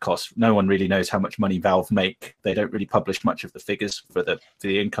Valve would cost. No one really knows how much money Valve make. They don't really publish much of the figures for the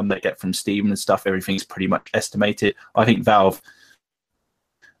income they get from Steam and stuff. Everything's pretty much estimated. I think Valve,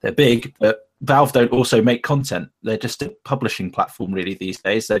 they're big, but Valve don't also make content. They're just a publishing platform really these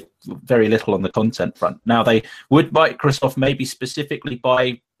days. They're very little on the content front. Now, Microsoft maybe specifically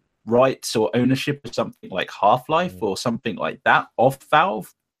buy rights or ownership of something like Half-Life or something like that off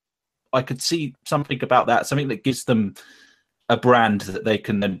Valve. I could see something about that, something that gives them a brand that they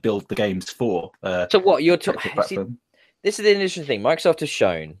can then build the games for. So what you're talking? This is the interesting thing. Microsoft has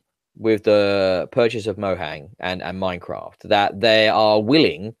shown with the purchase of Mojang and Minecraft that they are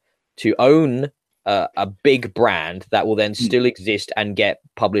willing to own a big brand that will then still exist and get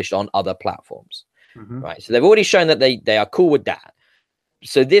published on other platforms, right? So they've already shown that they are cool with that.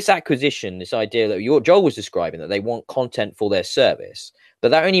 So this acquisition, this idea that Joel was describing, that they want content for their service, but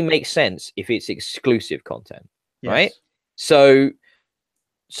that only makes sense if it's exclusive content, right? So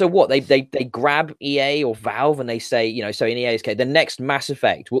what they grab EA or Valve and they say, you know, so in EA's case, the next Mass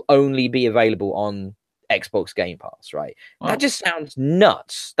Effect will only be available on Xbox Game Pass, right? Wow. That just sounds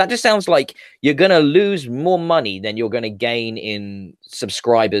nuts. That just sounds like you're going to lose more money than you're going to gain in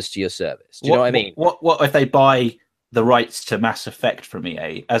subscribers to your service. Do you know what I mean? What if they buy the rights to Mass Effect from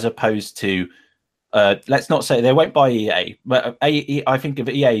EA as opposed to, let's not say they won't buy EA, but I think of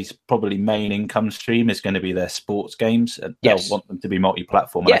EA's probably main income stream is going to be their sports games. And they'll want them to be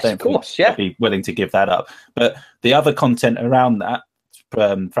multi-platform. Yes, I don't of course, think they'll be willing to give that up. But the other content around that,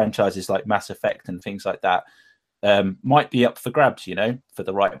 franchises like Mass Effect and things like that, might be up for grabs, you know, for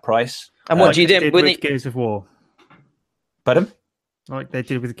the right price. And what you did with Gears of War? Pardon? Like they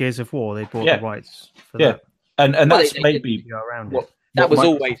did with Gears of War, they bought the rights for that. And that's maybe around that was Microsoft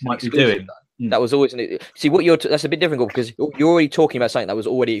always might be doing. That was always see that's a bit difficult because you're already talking about something that was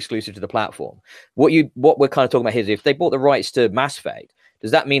already exclusive to the platform. What we're kind of talking about here is if they bought the rights to Mass Effect,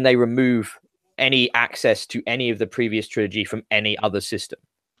 does that mean they remove any access to any of the previous trilogy from any other system?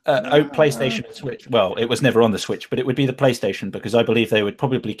 PlayStation and Switch. Well, it was never on the Switch, but it would be the PlayStation because I believe they would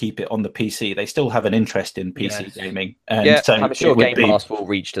probably keep it on the PC. They still have an interest in PC gaming, and so I'm sure Game Pass will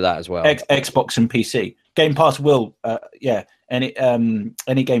reach to that as well. Xbox and PC. Game Pass will, any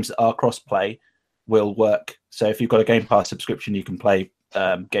games that are cross-play will work. So if you've got a Game Pass subscription, you can play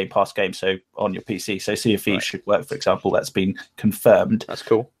Game Pass games so on your PC. So Sea of Thieves should work, for example. That's been confirmed. That's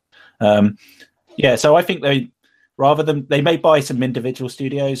cool. So I think they may buy some individual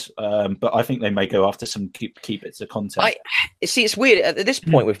studios, but I think they may go after some key bits of content. See, it's weird at this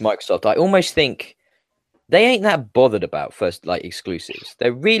point with Microsoft. I almost think they ain't that bothered about exclusives.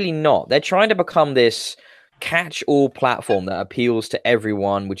 They're really not. They're trying to become this catch-all platform that appeals to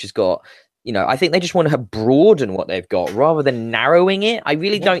everyone, which has got, you know, I think they just want to broaden what they've got rather than narrowing it. I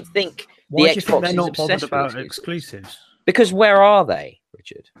really don't think Why the do you Xbox think they're is not bothered obsessed about with exclusives? Because where are they,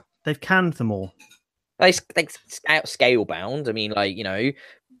 Richard? They've canned them all. They scale bound. I mean, like, you know,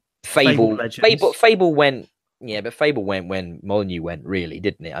 Fable went, but Fable went when Molyneux went, really,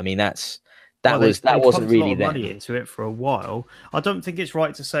 didn't it? I mean, that wasn't really there. Money into it for a while. I don't think it's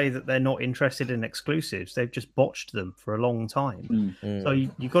right to say that they're not interested in exclusives. They've just botched them for a long time. So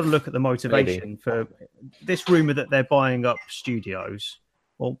you've got to look at the motivation for this rumor that they're buying up studios.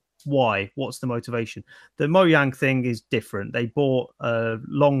 Well, why? What's the motivation? The Mojang thing is different. They bought a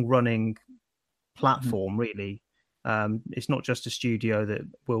long-running platform, really. It's not just a studio that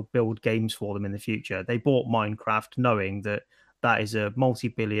will build games for them in the future. They bought Minecraft knowing that is a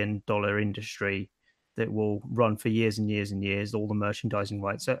multi-billion-dollar industry that will run for years and years and years, all the merchandising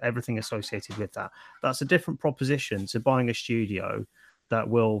rights, so everything associated with that. That's a different proposition to buying a studio that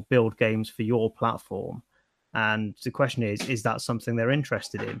will build games for your platform. And the question is that something they're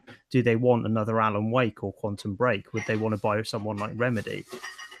interested in? Do they want another Alan Wake or Quantum Break? Would they want to buy someone like Remedy?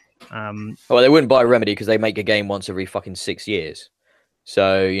 Well, they wouldn't buy Remedy because they make a game once every fucking 6 years.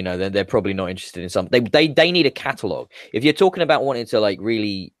 So, you know, they're probably not interested in something. They need a catalog. If you're talking about wanting to like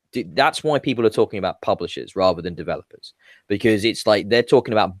really, that's why people are talking about publishers rather than developers, because it's like they're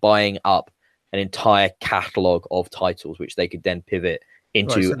talking about buying up an entire catalog of titles, which they could then pivot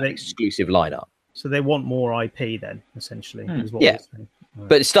into an exclusive lineup. So they want more IP then, essentially. Is what Right.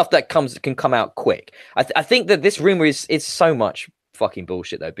 But stuff that can come out quick. I think that this rumor is so much fucking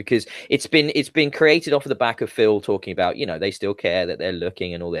bullshit though, because it's been created off of the back of Phil talking about, you know, they still care, that they're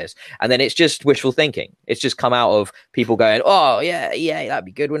looking and all this, and then it's just wishful thinking. It's just come out of people going, oh yeah, that'd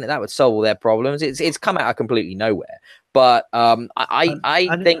be good, wouldn't it? That would solve all their problems. It's come out of completely nowhere. But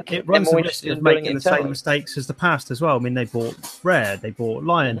I think it runs the risk of making the same mistakes as the past as well. I mean, they bought Rare, they bought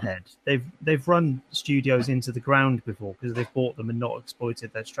Lionhead. They've run studios into the ground before because they've bought them and not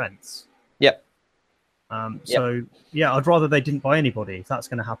exploited their strengths. Yep. So I'd rather they didn't buy anybody if that's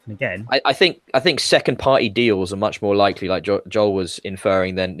going to happen again. I think second party deals are much more likely, like Joel was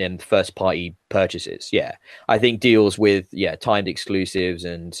inferring, than first party purchases. Yeah, I think deals with timed exclusives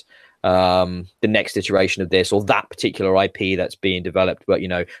and the next iteration of this or that particular IP that's being developed, but you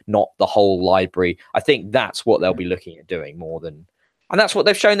know, not the whole library. I think that's what they'll be looking at doing more than, and that's what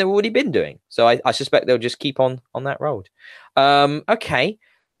they've shown they've already been doing. So I suspect they'll just keep on that road. Okay.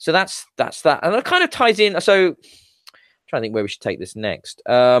 So that's that, and it kind of ties in. So I'm trying to think where we should take this next.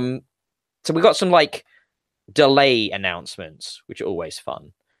 So we got some like delay announcements, which are always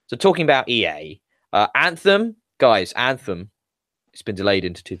fun. So talking about EA, Anthem, guys, it's been delayed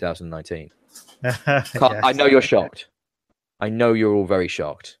into 2019. I know you're shocked. I know you're all very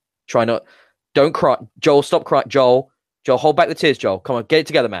shocked. Don't cry. Joel, stop crying. Joel, hold back the tears, Joel. Come on, get it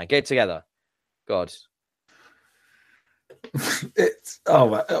together, man. Get it together. God. The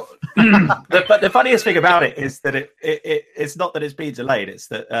funniest thing about it is that it's not that it's been delayed. It's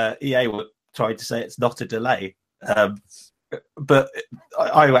that EA were trying to say it's not a delay. But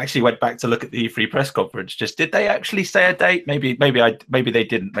I actually went back to look at the E3 press conference. Did they actually say a date? Maybe they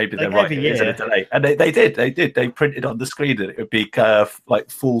didn't. Maybe they're right. It isn't a delay, and they did. They printed on the screen that it would be like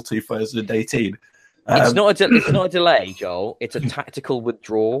fall 2018. It's not a delay, Joel. It's a tactical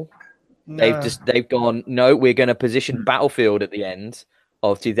withdrawal. No. They've gone. No, we're going to position Battlefield at the end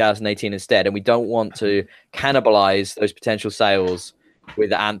of 2018 instead, and we don't want to cannibalize those potential sales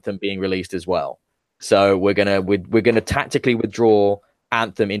with Anthem being released as well. So we're gonna tactically withdraw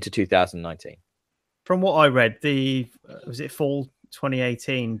Anthem into 2019. From what I read, the fall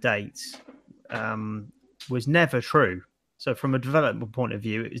 2018 date was never true. So from a development point of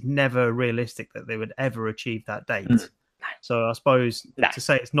view, it was never realistic that they would ever achieve that date. So I suppose to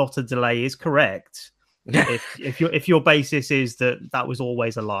say it's not a delay is correct. if your basis is that was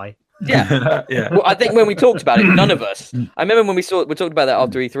always a lie. Yeah. Well, I think when we talked about it, none of us. I remember when we talked about that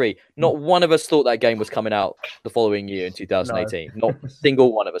after E3. Not one of us thought that game was coming out the following year in 2018. No. Not a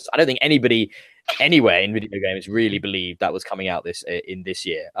single one of us. I don't think anybody anywhere in video games really believed that was coming out this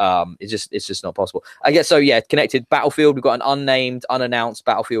year. It's just not possible. I guess so. Yeah, connected Battlefield. We've got an unnamed, unannounced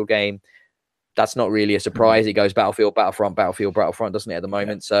Battlefield game. That's not really a surprise. It goes Battlefield, Battlefront, doesn't it at the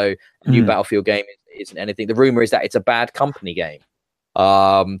moment? So a new Battlefield game isn't anything. The rumor is that it's a Bad Company game.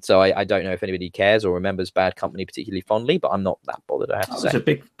 So I don't know if anybody cares or remembers Bad Company particularly fondly, but I'm not that bothered. I was a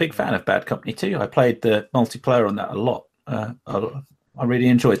big fan of Bad Company too. I played the multiplayer on that a lot. I really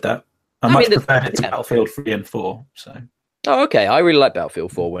enjoyed that. I much preferred it to Battlefield 3 and 4. So. Oh, okay. I really liked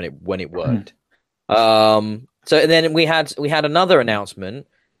Battlefield 4 when it worked. So and then we had another announcement.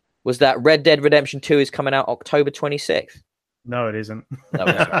 Was that Red Dead Redemption 2 is coming out October 26th? No, it isn't.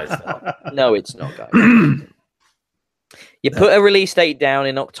 No, it's not, guys. You put a release date down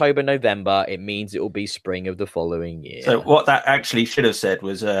in October, November, it means it will be spring of the following year. So what that actually should have said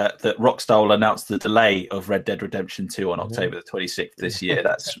was that Rockstar will announce the delay of Red Dead Redemption 2 on October the 26th this year.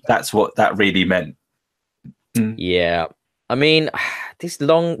 That's what that really meant. Yeah. I mean, these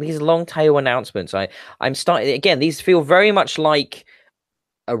long tail announcements, I'm starting again, these feel very much like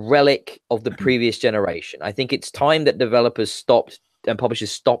a relic of the previous generation. I think it's time that developers stopped and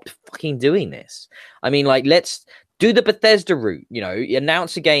publishers stopped fucking doing this. I mean, like, let's do the Bethesda route,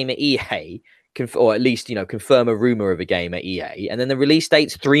 announce a game at EA, or at least, confirm a rumor of a game at EA, and then the release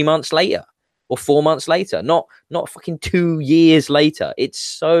date's 3 months later or 4 months later, not fucking 2 years later. It's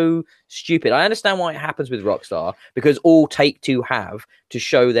so stupid. I understand why it happens with Rockstar, because all Take-Two have to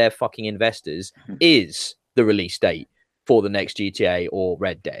show their fucking investors is the release date for the next GTA or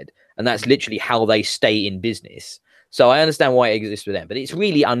Red Dead. And that's literally how they stay in business. So I understand why it exists for them, but it's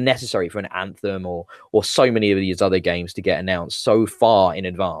really unnecessary for an Anthem or so many of these other games to get announced so far in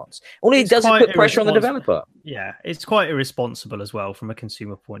advance. Only it doesn't put pressure on the developer. Yeah, it's quite irresponsible as well from a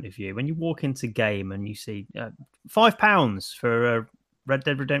consumer point of view. When you walk into game and you see £5 for a Red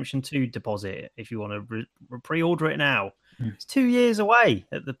Dead Redemption 2 deposit, if you want to pre-order it now, it's 2 years away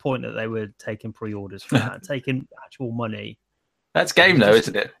at the point that they were taking pre-orders for that, taking actual money. That's game though,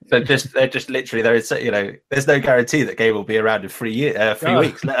 isn't it? They're just literally there. There's no guarantee that game will be around in 3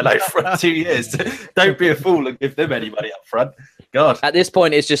 weeks, let alone for 2 years. Don't be a fool and give them any money up front. God, at this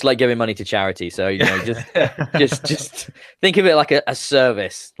point, it's just like giving money to charity. So just think of it like a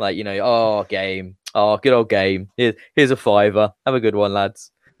service. Like game, good old game. Here's a £5. Have a good one,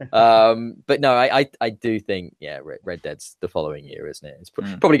 lads. But no, I do think Red Dead's the following year, isn't it? It's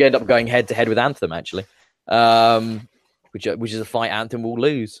probably going to end up going head to head with Anthem actually. Which is a fight Anthem will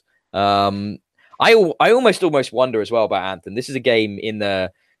lose. I almost wonder as well about Anthem. This is a game in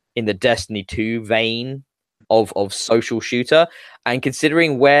the Destiny 2 vein of social shooter, and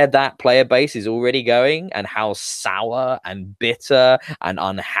considering where that player base is already going and how sour and bitter and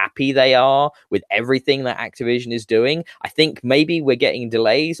unhappy they are with everything that Activision is doing, I think maybe we're getting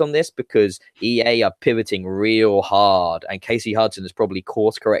delays on this because EA are pivoting real hard, and Casey Hudson is probably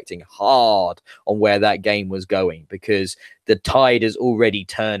course correcting hard on where that game was going, because the tide is already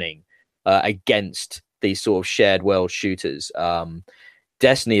turning against these sort of shared world shooters.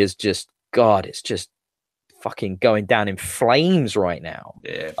 Destiny is just, God, it's just fucking going down in flames right now.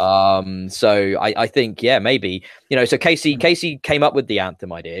 So I think maybe so Casey came up with the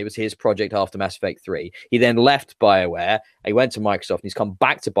Anthem idea. It was his project after Mass Effect 3. He then left BioWare. He went to Microsoft and he's come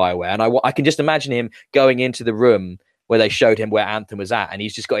back to BioWare, and I can just imagine him going into the room where they showed him where Anthem was at, and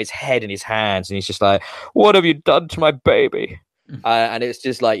he's just got his head in his hands, and he's just like, "What have you done to my baby?" And it's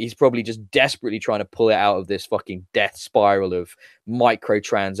just like he's probably just desperately trying to pull it out of this fucking death spiral of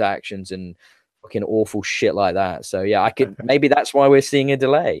microtransactions and fucking awful shit like that. So yeah, maybe that's why we're seeing a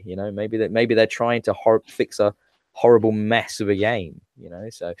delay. Maybe they're trying to fix a horrible mess of a game.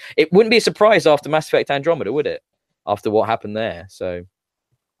 So it wouldn't be a surprise after Mass Effect Andromeda, would it? After what happened there. So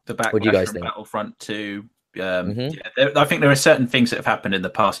the backlash what do you guys from think? Battlefront 2. I think there are certain things that have happened in the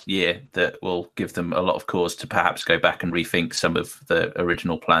past year that will give them a lot of cause to perhaps go back and rethink some of the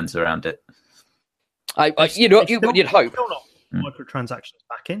original plans around it. You'd hope. Microtransactions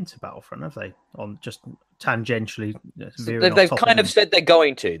back into Battlefront, have they? On just tangentially, they've kind of said they're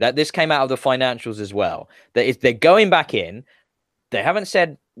going to. That this came out of the financials as well. That they're going back in. They haven't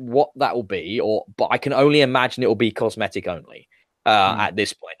said what that will be, but I can only imagine it will be cosmetic only. At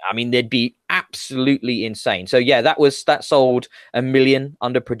this point, I mean, they'd be absolutely insane. So yeah, that sold 1 million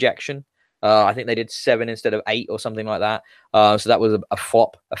under projection. I think they did 7 instead of 8 or something like that. So that was a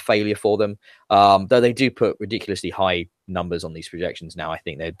flop, a failure for them. Though they do put ridiculously high numbers on these projections now. I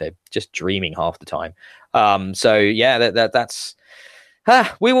think they're just dreaming half the time. So yeah, that's.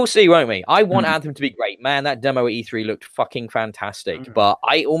 We will see, won't we? I want Anthem to be great, man. That demo at E3 looked fucking fantastic, but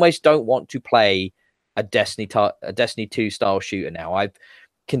I almost don't want to play a Destiny 2 style shooter now.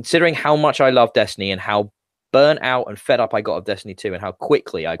 Considering how much I love Destiny and how burnt out and fed up I got of Destiny 2 and how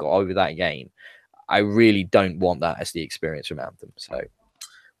quickly I got over that game, I really don't want that as the experience from Anthem. So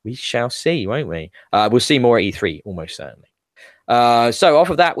we shall see, won't we? We'll see more at E3, almost certainly. So off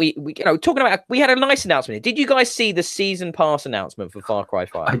of that, we talking about, we had a nice announcement. Did you guys see the season pass announcement for Far Cry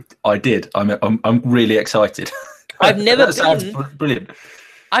 5? I did. I'm really excited. I've never sounds brilliant.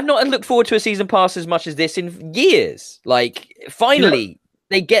 I've not looked forward to a season pass as much as this in years. Like, finally,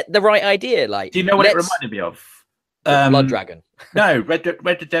 they get the right idea. Like, do you know what it reminded me of? Blood Dragon. No, Red Dead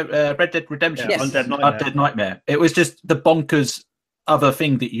Redemption. Yes. Undead Nightmare. It was just the bonkers other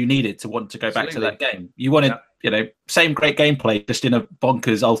thing that you needed to want to go back to that game. You wanted, same great gameplay, just in a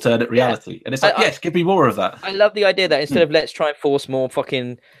bonkers alternate reality. And it's like, yes, give me more of that. I love the idea that instead of let's try and force more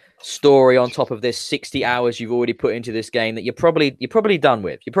fucking story on top of this 60 hours you've already put into this game that you're probably done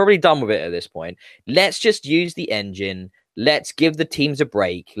with. You're probably done with it at this point. Let's just use the engine. Let's give the teams a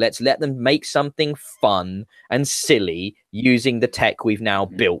break. Let's let them make something fun and silly using the tech we've now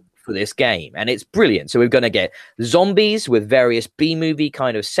built for this game. And it's brilliant. So we're going to get zombies with various B-movie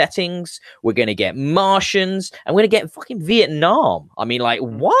kind of settings. We're going to get Martians. And we're going to get fucking Vietnam. I mean, like,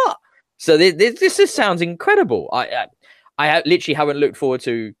 what? So this sounds incredible. I literally haven't looked forward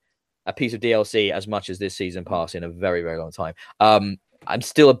to a piece of DLC as much as this season pass in a very, very long time. I'm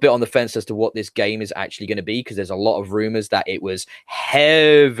still a bit on the fence as to what this game is actually going to be, because there's a lot of rumors that it was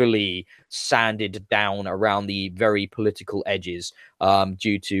heavily sanded down around the very political edges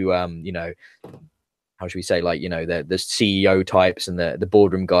due to, how should we say, like, the CEO types and the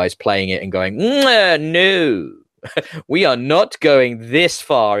boardroom guys playing it and going, no, we are not going this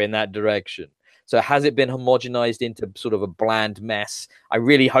far in that direction. So has it been homogenized into sort of a bland mess? I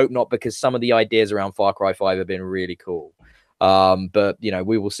really hope not, because some of the ideas around Far Cry 5 have been really cool. But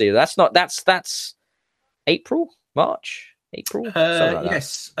we will see. That's April, March,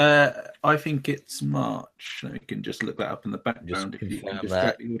 yes. I think it's March. We can just look that up in the background if you can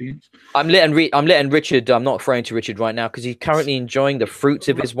distract the audience. I'm letting Richard. I'm not referring to Richard right now because he's currently enjoying the fruits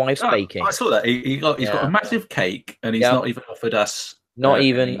of his wife's baking. I saw that. He's got a massive cake, and he's not even offered us not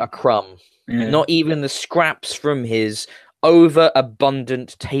even a crumb. Yeah. Not even the scraps from his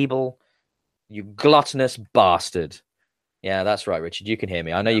overabundant table. You gluttonous bastard. Yeah, that's right, Richard. You can hear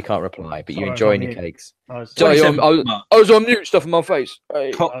me. I know you can't reply, but you're enjoying your cakes. I was on mute, stuff in my face.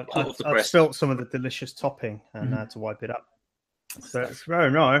 Hey. I spilt some of the delicious topping and had to wipe it up. So it's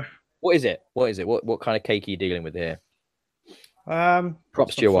very nice. What is it? What kind of cake are you dealing with here?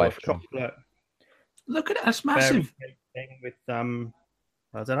 Props to your wife. Chocolate. Look at it. That's massive. Thing with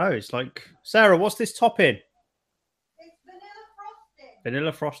I don't know. It's like, Sarah, what's this topping? It's vanilla frosting.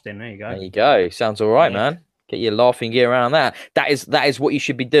 Vanilla frosting. There you go. There you go. Sounds all right, man. Get your laughing gear around that. That is what you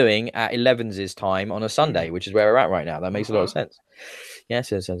should be doing at 11's time on a Sunday, which is where we're at right now. That makes a lot of sense.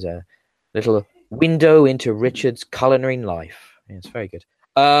 Yes, it's a little window into Richard's culinary life. Yeah, it's very good.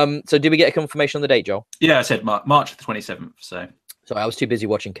 So did we get a confirmation on the date, Joel? Yeah, I said March the 27th. So I was too busy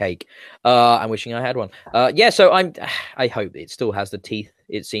watching Cake and wishing I had one. So I hope it still has the teeth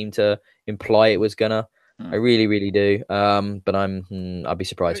it seemed to imply it was gonna. I really, really do. But I'd be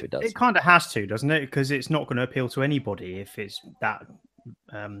surprised if it does. It kind of has to, doesn't it? Because it's not going to appeal to anybody if it's that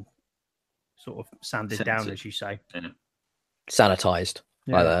sort of sanded down, as you say. Yeah. Sanitized.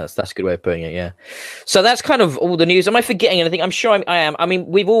 Like that's a good way of putting it. Yeah. So that's kind of all the news. Am I forgetting anything? I'm sure I am. I mean,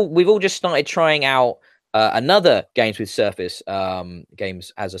 we've all just started trying out another games with Surface,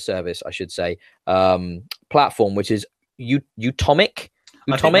 games as a service, I should say, platform, which is Utomic.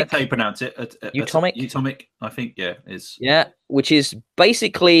 I think that's how you pronounce it. Utomic. Utomic. I think is. Yeah, which is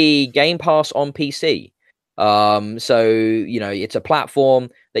basically Game Pass on PC. So it's a platform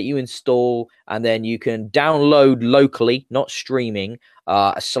that you install and then you can download locally, not streaming,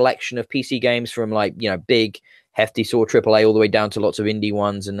 a selection of PC games from big hefty sort of AAA all the way down to lots of indie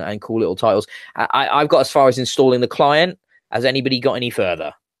ones and cool little titles. I've got as far as installing the client. Has anybody got any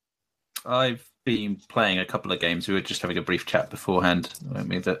further? I've been playing a couple of games. We were just having a brief chat beforehand. I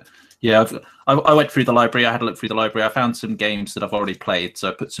went through the library. I had a look through the library. I found some games that I've already played, so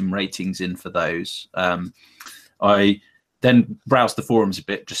I put some ratings in for those. I then browsed the forums a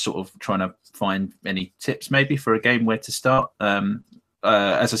bit, just sort of trying to find any tips maybe for a game where to start.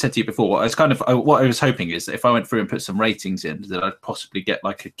 As I said to you before, what I was hoping is that if I went through and put some ratings in, that I'd possibly get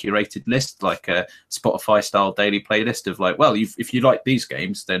like a curated list, like a Spotify style daily playlist of if you like these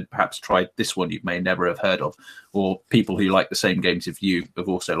games, then perhaps try this one you may never have heard of, or people who like the same games as you have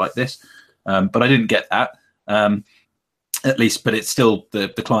also liked this. But I didn't get that, at least. But it's still the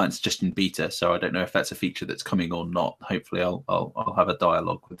client's just in beta, so I don't know if that's a feature that's coming or not. Hopefully, I'll have a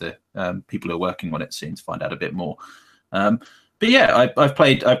dialogue with the people who are working on it soon to find out a bit more. But yeah, I've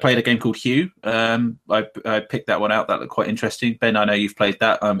played a game called Hue. I picked that one out. That looked quite interesting. Ben, I know you've played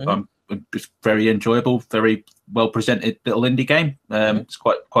that. It's very enjoyable, very well presented little indie game. It's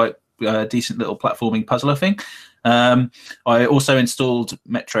quite a decent little platforming puzzler thing. I also installed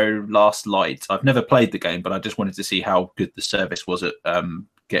Metro Last Light. I've never played the game, but I just wanted to see how good the service was at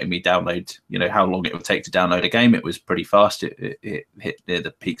getting me download, how long it would take to download a game. It was pretty fast. It hit near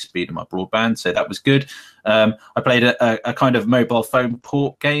the peak speed of my broadband, so that was good. I played a kind of mobile phone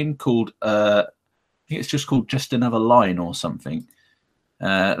port game called I think it's just called Just Another Line or something.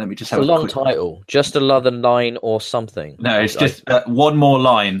 Let me just have a long title. Just Another Line or something. No, it's just One More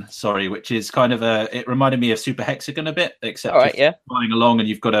Line. Sorry, which is kind of it reminded me of Super Hexagon a bit, except flying along and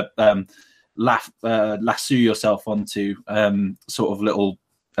you've got to lasso yourself onto sort of little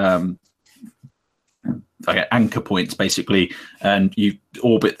anchor points basically, and you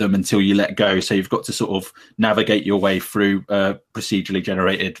orbit them until you let go. So you've got to sort of navigate your way through procedurally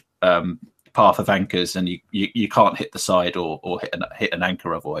generated path of anchors, and you can't hit the side or hit an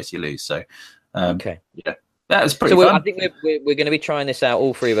anchor, otherwise you lose. So that was pretty fun. I think we're going to be trying this out,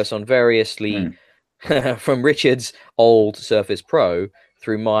 all three of us, on variously from Richard's old Surface Pro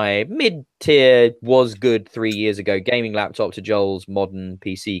through my mid-tier was good 3 years ago gaming laptop to Joel's modern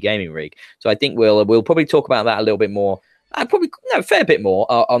PC gaming rig. So I think we'll probably talk about that a little bit more, a fair bit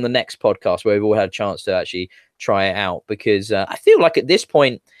more on the next podcast, where we've all had a chance to actually try it out, because I feel like at this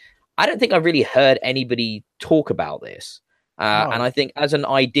point I don't think I've really heard anybody talk about this, and I think as an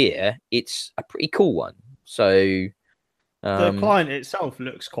idea it's a pretty cool one. So the client itself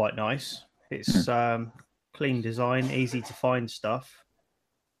looks quite nice. It's clean design, easy to find stuff.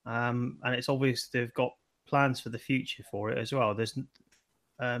 And it's obvious they've got plans for the future for it as well. There's,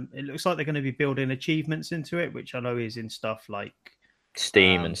 it looks like they're going to be building achievements into it, which I know is in stuff like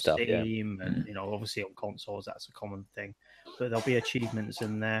Steam and stuff. Steam, and obviously on consoles that's a common thing. But there'll be achievements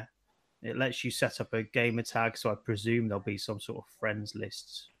in there. It lets you set up a gamer tag, so I presume there'll be some sort of friends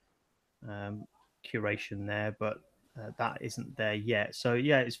lists curation there, but that isn't there yet. So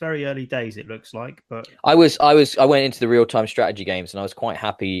yeah, it's very early days, it looks like. But I went into the real-time strategy games and I was quite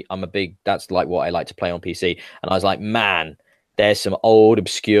happy. That's like what I like to play on PC, and I was like, man, there's some old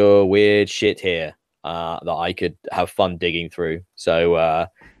obscure weird shit here that I could have fun digging through. So I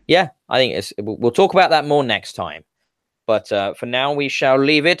think we'll talk about that more next time, but for now we shall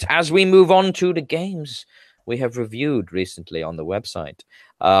leave it as we move on to the games we have reviewed recently on the website.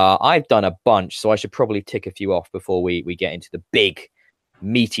 I've done a bunch, so I should probably tick a few off before we get into the big,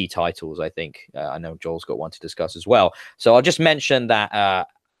 meaty titles, I think. I know Joel's got one to discuss as well. So I'll just mention that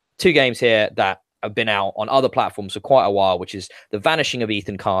two games here that have been out on other platforms for quite a while, which is The Vanishing of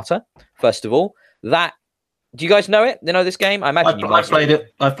Ethan Carter, first of all. Do you guys know it? You know this game? I imagine I've played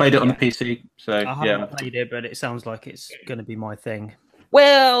it. I've played it on the PC. So I haven't played it, but it sounds like it's going to be my thing.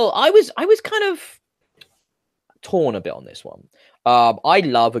 Well, I was kind of torn a bit on this one. I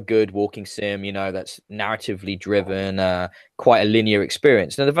love a good walking sim, that's narratively driven, quite a linear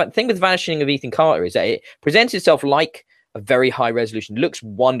experience. Now, the thing with Vanishing of Ethan Carter is that it presents itself like a very high resolution, looks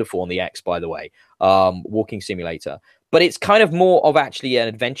wonderful on the X, by the way, walking simulator. But it's kind of more of actually an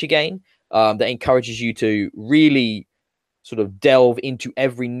adventure game that encourages you to really sort of delve into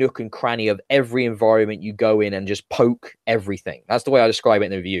every nook and cranny of every environment you go in and just poke everything. That's the way I describe it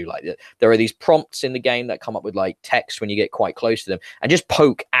in the review. Like, there are these prompts in the game that come up with like text when you get quite close to them, and just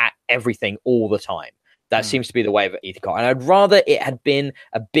poke at everything all the time. That seems to be the way of Ithacon. And I'd rather it had been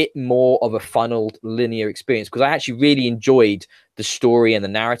a bit more of a funneled linear experience, because I actually really enjoyed the story and the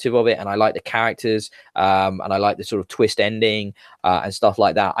narrative of it. And I like the characters, and I like the sort of twist ending and stuff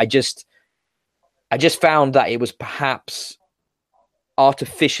like that. I just found that it was perhaps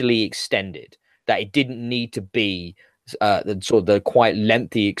artificially extended, that it didn't need to be the quite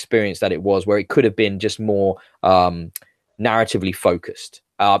lengthy experience that it was, where it could have been just more narratively focused.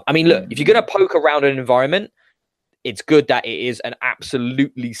 I mean, look, if you're going to poke around an environment, it's good that it is an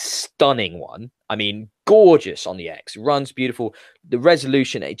absolutely stunning one. I mean, gorgeous on the X, runs beautiful. The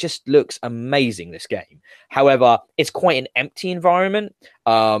resolution, it just looks amazing, this game. However, it's quite an empty environment.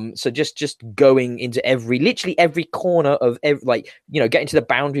 So just going into literally every corner of getting to the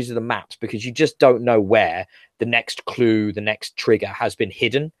boundaries of the maps, because you just don't know where the next clue, the next trigger has been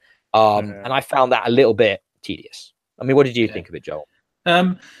hidden. And I found that a little bit tedious. I mean, what did you think of it, Joel? I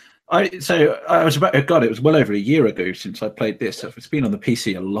was it was well over a year ago since I played this. So it's been on the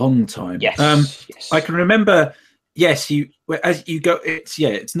PC a long time. Yes. Yes. I can remember. Yes, as you go,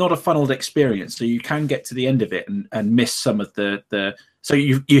 it's not a funneled experience, so you can get to the end of it and miss some of the. So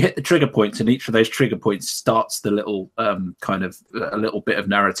you hit the trigger points, and each of those trigger points starts the little kind of a little bit of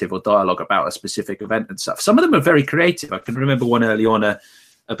narrative or dialogue about a specific event and stuff. Some of them are very creative. I can remember one early on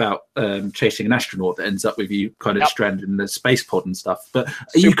about chasing an astronaut that ends up with you kind of stranded in the space pod and stuff. But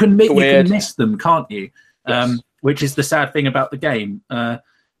you can miss them, can't you? Yes. Which is the sad thing about the game.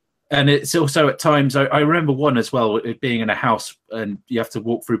 And it's also at times, I remember one as well, it being in a house and you have to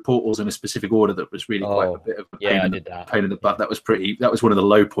walk through portals in a specific order that was really quite a bit of a pain in the butt. That was one of the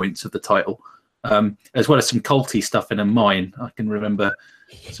low points of the title. As well as some culty stuff in a mine. I can remember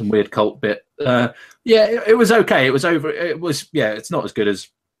some weird cult bit. It was okay. It was over. It was, it's not as good as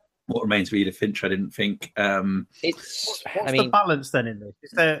What Remains of Edith Finch, I didn't think. What's the balance then in this?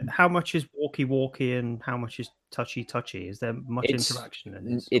 Is there, how much is walkie-walkie and how much is touchy-touchy? Is there much interaction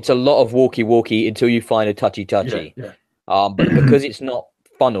in this? It's a lot of walkie-walkie until you find a touchy-touchy. Yeah. But because it's not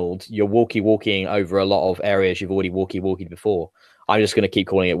funneled, you're walkie-walkieing over a lot of areas you've already walkie-walkied before. I'm just going to keep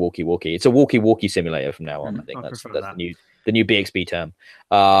calling it walkie-walkie. It's a walkie-walkie simulator from now on. I think that's the new BXB term.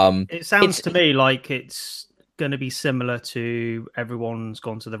 It sounds to me like it's going to be similar to Everyone's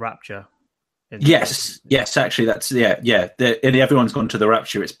Gone to the Rapture. Yes, actually, that's Everyone's Gone to the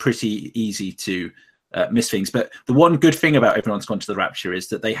Rapture. It's pretty easy to miss things, but the one good thing about Everyone's Gone to the Rapture is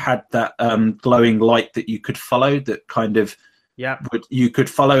that they had that glowing light that you could follow, that kind of you could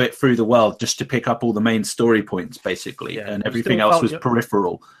follow it through the world just to pick up all the main story points, basically, and everything else was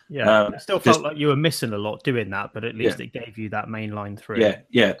peripheral. It still felt like you were missing a lot doing that, but at least it gave you that main line through.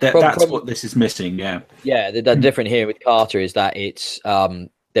 That's what this is missing. The different here with Carter is that it's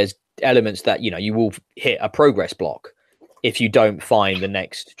there's elements that you will hit a progress block if you don't find the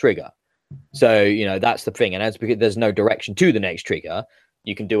next trigger. So that's the thing, and that's because there's no direction to the next trigger.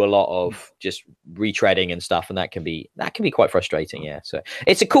 You can do a lot of just retreading and stuff, and that can be quite frustrating. Yeah, so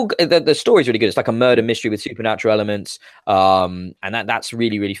it's a cool. The story's really good. It's like a murder mystery with supernatural elements, and that's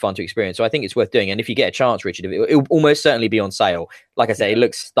really, really fun to experience. So I think it's worth doing. And if you get a chance, Richard, it'll almost certainly be on sale. Like I say, it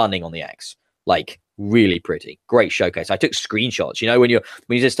looks stunning on the X, like really pretty. Great showcase. I took screenshots. When you're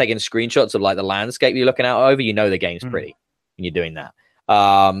just taking screenshots of like the landscape you're looking out over, the game's pretty when you're doing that.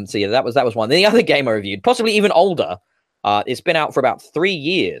 That was one. Then the other game I reviewed, possibly even older. It's been out for about 3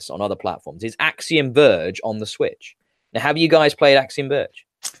 years on other platforms. It's Axiom Verge on the Switch. Now, have you guys played Axiom Verge?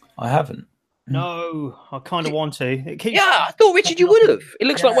 I haven't. No, I kind of want to. I thought, Richard, you would have. It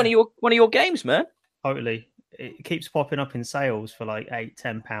looks like one of your games, man. Totally. It keeps popping up in sales for like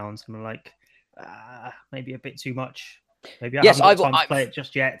 £8-10, and I'm like, maybe a bit too much. Maybe I haven't got time to play it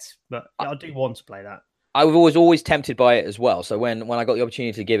just yet, but I do want to play that. I was always tempted by it as well. So when I got the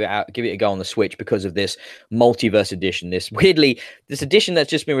opportunity to give it a go on the Switch because of this multiverse edition, this edition that's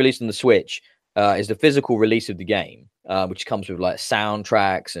just been released on the Switch is the physical release of the game, which comes with like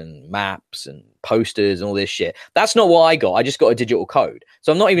soundtracks and maps and posters and all this shit. That's not what I got. I just got a digital code.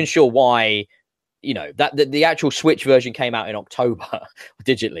 So I'm not even sure why, that the actual Switch version came out in October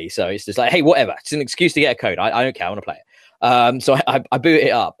digitally. So it's just like, hey, whatever. It's an excuse to get a code. I don't care. I want to play it. So I boot it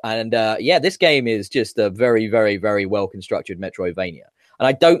up, and this game is just a very, very, very well constructed Metroidvania. And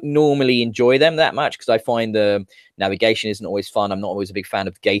I don't normally enjoy them that much because I find the navigation isn't always fun. I'm not always a big fan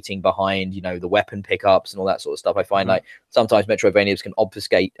of gating behind, the weapon pickups and all that sort of stuff. I find like sometimes Metroidvanias can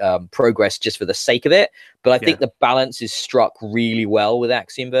obfuscate progress just for the sake of it. But I think the balance is struck really well with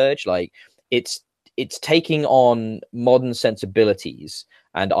Axiom Verge. Like it's it's taking on modern sensibilities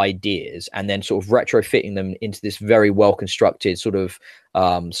and ideas and then sort of retrofitting them into this very well constructed sort of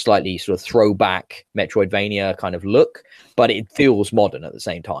slightly sort of throwback Metroidvania kind of look, but it feels modern at the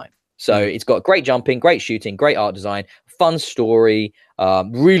same time. So it's got great jumping, great shooting, great art design, fun story,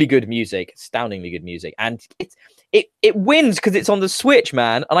 really good music, astoundingly good music, and it wins because it's on the Switch,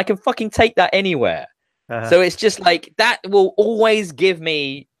 man, and I can fucking take that anywhere. So it's just like that will always give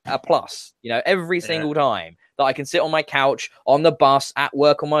me a plus, every single time that I can sit on my couch, on the bus, at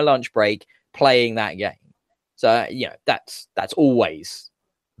work, on my lunch break, playing that game. So that's always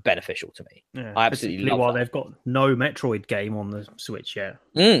beneficial to me. Yeah, I absolutely love while that. They've got no Metroid game on the Switch yet.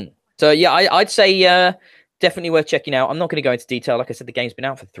 So yeah, I'd say definitely worth checking out. I'm not going to go into detail. Like I said, the game's been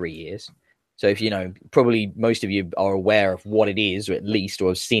out for 3 years. So if probably most of you are aware of what it is, or at least, or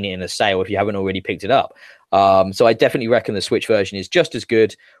have seen it in a sale if you haven't already picked it up. So I definitely reckon the Switch version is just as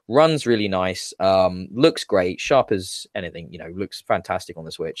good, runs really nice, looks great, sharp as anything, looks fantastic on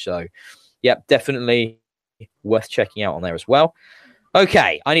the Switch. So yeah, definitely worth checking out on there as well.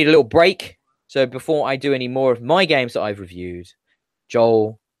 Okay, I need a little break. So before I do any more of my games that I've reviewed,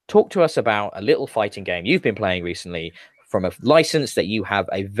 Joel, talk to us about a little fighting game you've been playing recently from a license that you have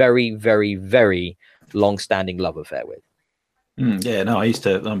a very, very, very long-standing love affair with. I'm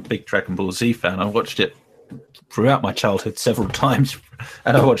a big Dragon Ball Z fan. I watched it throughout my childhood several times,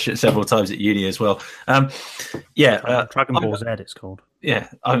 and I watched it several times at uni as well. Dragon Ball Z, it's called. Yeah,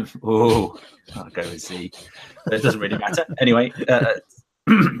 I'll go with Z. It doesn't really matter. Anyway,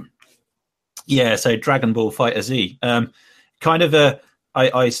 so Dragon Ball Fighter Z.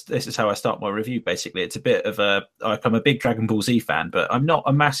 This is how I start my review. Basically, it's a bit of I'm a big Dragon Ball Z fan, but I'm not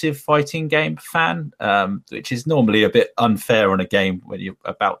a massive fighting game fan, which is normally a bit unfair on a game when you're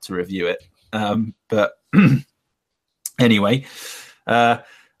about to review it. But anyway,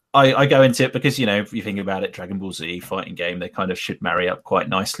 I go into it because, if you think about it, Dragon Ball Z fighting game, they kind of should marry up quite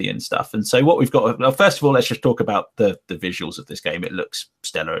nicely and stuff. And so what we've got, well, first of all, let's just talk about the visuals of this game. It looks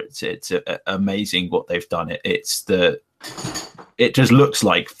stellar. It's amazing what they've done. It just looks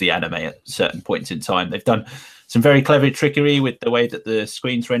like the anime at certain points in time. They've done some very clever trickery with the way that the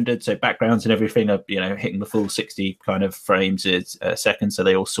screen's rendered. So backgrounds and everything are, hitting the full 60 kind of frames a second. So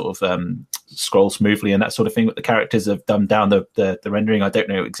they all sort of scroll smoothly and that sort of thing. But the characters have dumbed down the rendering. I don't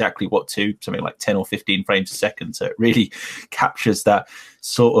know exactly something like 10 or 15 frames a second. So it really captures that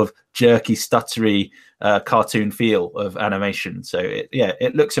sort of jerky, stuttery cartoon feel of animation. So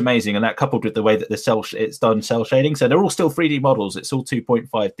it looks amazing, and that coupled with the way that it's done cell shading, so they're all still 3D models. It's all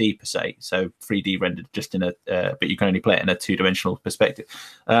 2.5D per se, so 3D rendered just in but you can only play it in a two-dimensional perspective.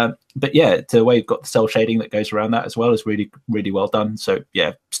 But yeah, the way you've got the cell shading that goes around that as well is really, really well done. So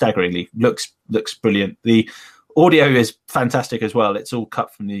yeah, staggeringly looks brilliant. The audio is fantastic as well. It's all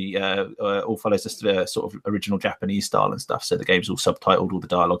cut from all follows the sort of original Japanese style and stuff. So the game's all subtitled, all the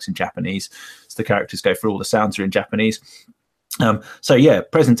dialogue's in Japanese. So the characters go through, all the sounds are in Japanese. So yeah,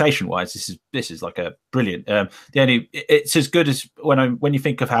 presentation wise, this is like a brilliant. It's as good as when you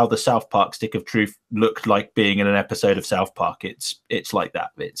think of how the South Park Stick of Truth looked like being in an episode of South Park. It's like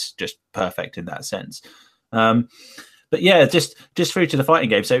that. It's just perfect in that sense. But yeah, just through to the fighting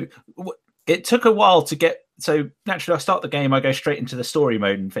game. So it took a while to get. So naturally, I start the game, I go straight into the story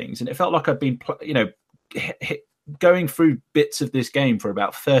mode and things, and it felt like I'd been, going through bits of this game for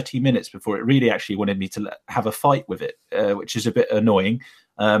about 30 minutes before it really actually wanted me to have a fight with it, which is a bit annoying.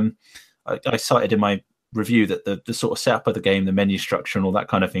 I cited in my review that the sort of setup of the game, the menu structure and all that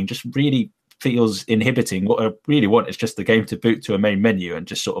kind of thing just really feels inhibiting. What I really want is just the game to boot to a main menu and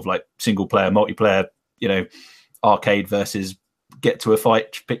just sort of like single player, multiplayer, arcade versus get to a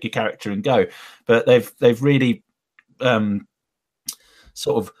fight, pick your character and go. But they've really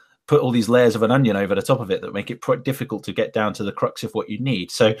sort of put all these layers of an onion over the top of it that make it quite difficult to get down to the crux of what you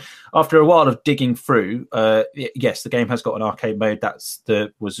need. So after a while of digging through, yes, the game has got an arcade mode.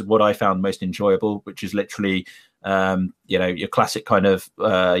 Was what I found most enjoyable, which is literally your classic kind of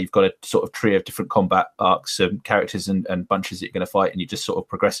you've got a sort of tree of different combat arcs and characters and bunches that you're going to fight, and you just sort of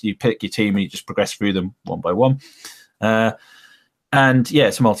progress. You pick your team and you just progress through them one by one. And yeah,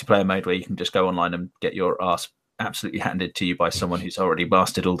 it's a multiplayer mode where you can just go online and get your ass absolutely handed to you by someone who's already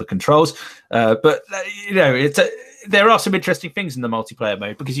mastered all the controls. But there are some interesting things in the multiplayer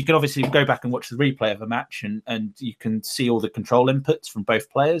mode, because you can obviously go back and watch the replay of a match and you can see all the control inputs from both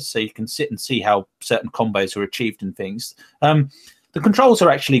players. So you can sit and see how certain combos are achieved and things. The controls are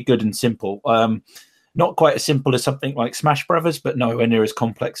actually good and simple. Not quite as simple as something like Smash Brothers, but nowhere near as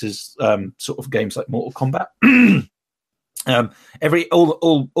complex as sort of games like Mortal Kombat.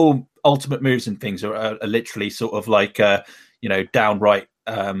 All ultimate moves and things are literally sort of like downright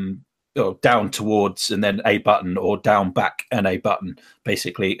down towards and then a button, or down back and a button,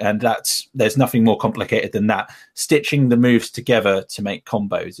 basically. And there's nothing more complicated than that. Stitching the moves together to make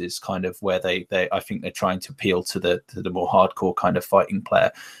combos is kind of where they I think they're trying to appeal to the more hardcore kind of fighting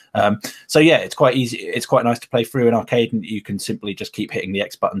player. So yeah, it's quite easy. It's quite nice to play through in arcade, and you can simply just keep hitting the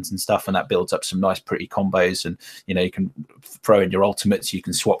X buttons and stuff, and that builds up some nice, pretty combos. And you can throw in your ultimates. You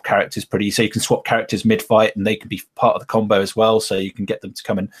can swap characters so you can swap characters mid-fight, and they can be part of the combo as well. So you can get them to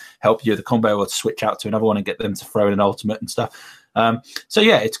come and help you with the combo, or to switch out to another one and get them to throw in an ultimate and stuff. So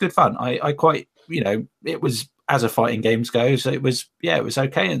yeah, it's good fun. I quite, it was, as a fighting games goes, it was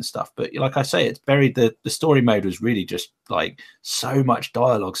okay and stuff. But like I say, it's the story mode was really just like so much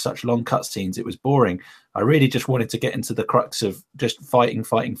dialogue, such long cutscenes. It was boring. I really just wanted to get into the crux of just fighting.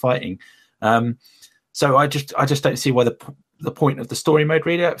 So I just don't see why the point of the story mode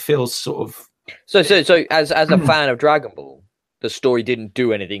really. It feels sort of so as a fan of Dragon Ball, the story didn't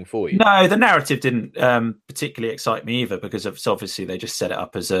do anything for you. No, the narrative didn't particularly excite me either, because obviously they just set it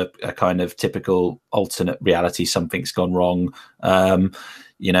up as a kind of typical alternate reality. Something's gone wrong.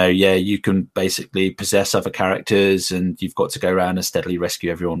 You can basically possess other characters, and you've got to go around and steadily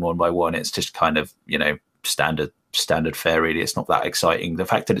rescue everyone one by one. It's just kind of, standard fare, really. It's not that exciting. The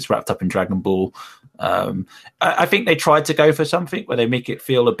fact that it's wrapped up in Dragon Ball, I think they tried to go for something where they make it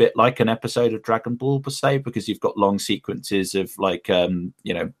feel a bit like an episode of Dragon Ball per se, because you've got long sequences of like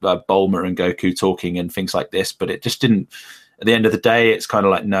Bulma and Goku talking and things like this, but it just didn't. At the end of the day, it's kind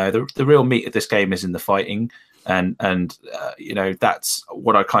of like, no, the real meat of this game is in the fighting, and that's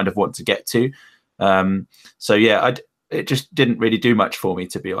what I kind of want to get to. So yeah, it just didn't really do much for me,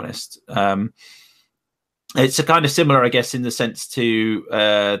 to be honest. It's a kind of similar, I guess, in the sense to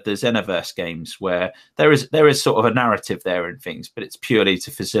the Xenoverse games, where there is sort of a narrative there and things, but it's purely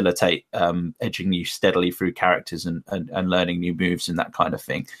to facilitate edging you steadily through characters and learning new moves and that kind of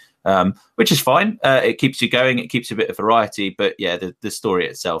thing, which is fine. It keeps you going. It keeps a bit of variety, but yeah, the story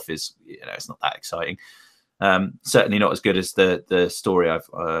itself is, it's not that exciting. Certainly not as good as the story I've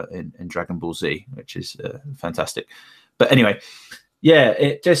in Dragon Ball Z, which is fantastic. But anyway, yeah,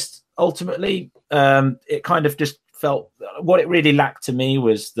 it just ultimately it kind of just felt, what it really lacked to me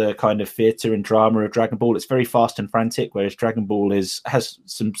was the kind of theatre and drama of Dragon Ball. It's very fast and frantic, whereas Dragon Ball has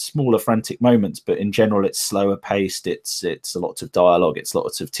some smaller frantic moments, but in general it's slower paced. It's a lot of dialogue, it's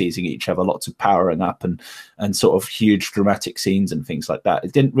lots of teasing each other, lots of powering up and sort of huge dramatic scenes and things like that.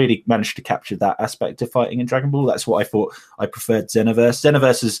 It didn't really manage to capture that aspect of fighting in Dragon Ball. That's what I thought I preferred Xenoverse.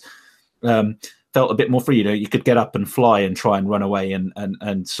 Xenoverse is felt a bit more free. You could get up and fly and try and run away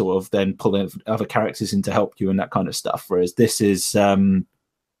and sort of then pull in other characters in to help you and that kind of stuff. Whereas this is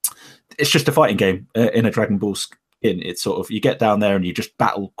it's just a fighting game in a Dragon Ball skin. It's sort of, you get down there and you just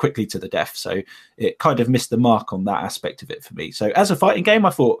battle quickly to the death. So it kind of missed the mark on that aspect of it for me. So as a fighting game,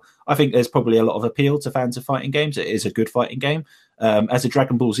 I think there's probably a lot of appeal to fans of fighting games. It is a good fighting game. As a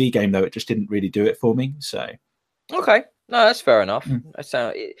Dragon Ball Z game, though, it just didn't really do it for me. So okay. No, that's fair enough.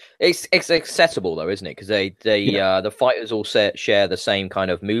 It's accessible though, isn't it? Because the fighters all share the same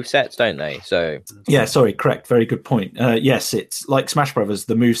kind of move sets, don't they? So yeah, sorry, correct. Very good point. Yes, it's like Smash Brothers.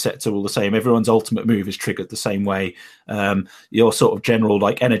 The move sets are all the same. Everyone's ultimate move is triggered the same way. Your sort of general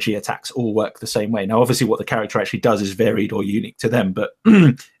like energy attacks all work the same way. Now, obviously, what the character actually does is varied or unique to them, but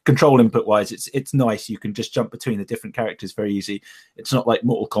control input wise, it's nice. You can just jump between the different characters very easy. It's not like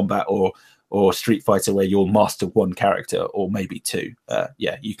Mortal Kombat or Street Fighter where you'll master one character or maybe two.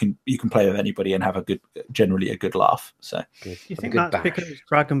 You can play with anybody and have generally a good laugh. So do you think that's because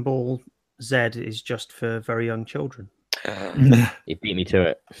Dragon Ball Z is just for very young children? You beat me to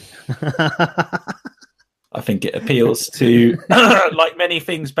it. I think it appeals to like many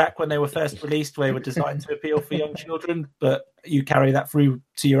things back when they were first released, where they were designed to appeal for young children, but you carry that through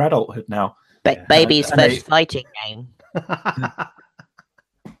to your adulthood now. Baby's first fighting game.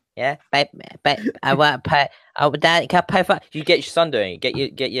 Yeah, but I want to Dad, can I play for... You get your son doing it.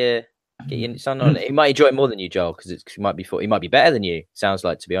 Get your son on it. He might enjoy it more than you, Joel, because he might be better than you. Sounds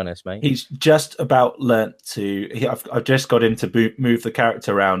like, to be honest, mate. He's just about learnt to. I've just got him to move the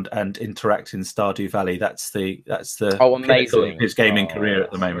character around and interact in Stardew Valley. That's the amazing his gaming career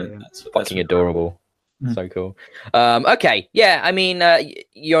at the moment. That's fucking adorable. So cool. Okay, yeah. I mean,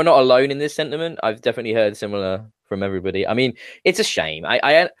 you're not alone in this sentiment. I've definitely heard similar from everybody. I mean, it's a shame.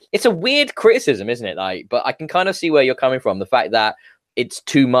 It's a weird criticism, isn't it? Like, but I can kind of see where you're coming from. The fact that it's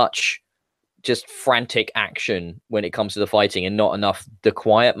too much just frantic action when it comes to the fighting and not enough the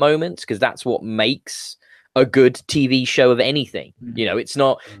quiet moments, because that's what makes a good TV show of anything. You know, it's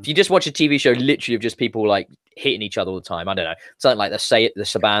not, if you just watch a TV show literally of just people like hitting each other all the time, I don't know, something like the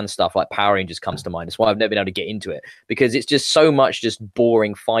Saban stuff, like Power Rangers comes to mind. That's why I've never been able to get into it, because it's just so much just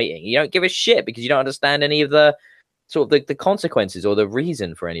boring fighting. You don't give a shit because you don't understand any of the sort of the consequences or the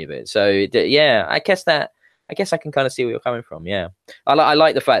reason for any of it. So yeah, I guess I can kind of see where you're coming from. Yeah, I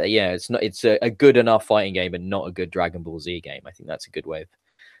like the fact that it's a good enough fighting game and not a good Dragon Ball Z game. I think that's a good way of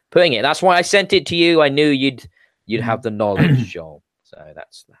putting it. That's why I sent it to you. I knew you'd have the knowledge, Joel. So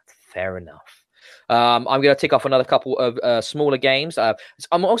that's fair enough. I'm going to tick off another couple of smaller games.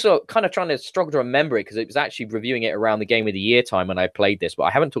 I'm also kind of trying to struggle to remember it because it was actually reviewing it around the Game of the Year time when I played this, but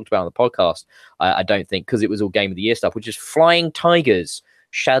I haven't talked about it on the podcast, I don't think, because it was all Game of the Year stuff, which is Flying Tigers,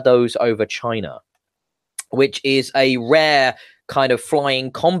 Shadows over China, which is a rare kind of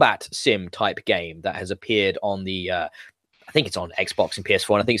flying combat sim type game that has appeared on the I think it's on Xbox and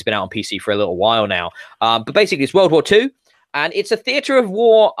PS4, and I think it's been out on PC for a little while now. But basically, it's World War II, and it's a theater of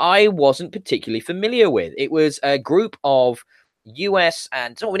war I wasn't particularly familiar with. It was a group of US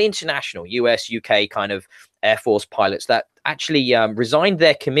and sort of an international US, UK kind of Air Force pilots that actually resigned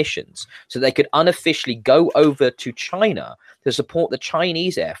their commissions so they could unofficially go over to China to support the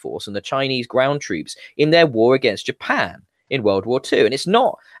Chinese Air Force and the Chinese ground troops in their war against Japan in World War II. And it's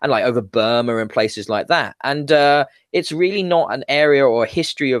not, and like over Burma and places like that. And it's really not an area or a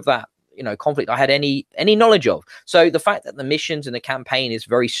history of that, conflict I had any knowledge of. So the fact that the missions and the campaign is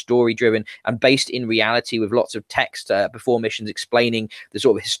very story driven and based in reality with lots of text before missions explaining the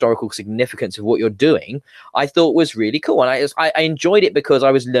sort of historical significance of what you're doing, I thought was really cool. And I enjoyed it because I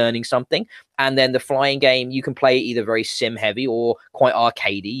was learning something. And then the flying game, you can play either very sim heavy or quite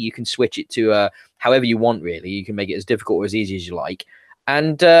arcadey. You can switch it to however you want, really. You can make it as difficult or as easy as you like.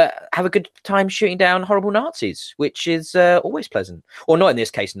 And have a good time shooting down horrible Nazis, which is always pleasant. Or not in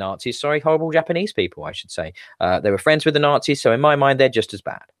this case, Nazis, sorry, horrible Japanese people, I should say. They were friends with the Nazis, so in my mind, they're just as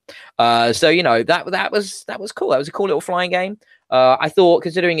bad. So, that was cool. That was a cool little flying game. I thought,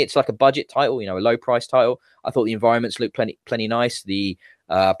 considering it's like a budget title, a low price title, I thought the environments looked plenty nice. The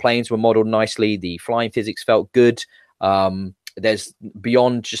planes were modeled nicely. The flying physics felt good. There's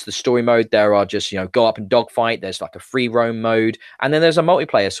beyond just the story mode, there are just, go up and dogfight. There's like a free roam mode. And then there's a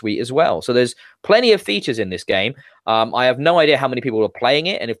multiplayer suite as well. So there's plenty of features in this game. I have no idea how many people are playing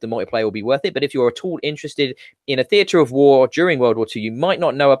it and if the multiplayer will be worth it. But if you're at all interested in a theater of war during World War II, you might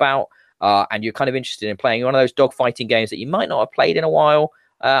not know about, and you're kind of interested in playing one of those dogfighting games that you might not have played in a while,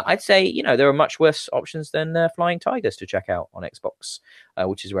 I'd say, there are much worse options than Flying Tigers to check out on Xbox,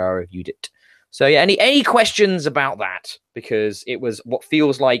 which is where I reviewed it. So yeah, any questions about that? Because it was what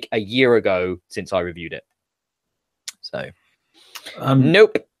feels like a year ago since I reviewed it. So,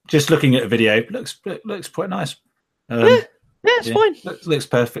 nope. Just looking at a video, looks quite nice. It's fine. Looks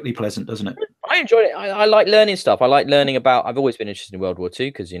perfectly pleasant, doesn't it? I enjoyed it. I like learning stuff. I like learning about. I've always been interested in World War II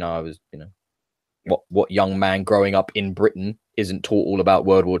because I was what young man growing up in Britain isn't taught all about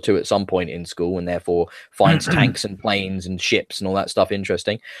World War II at some point in school, and therefore finds tanks and planes and ships and all that stuff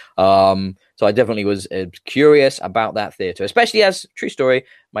interesting. So I definitely was curious about that theater, especially as, true story,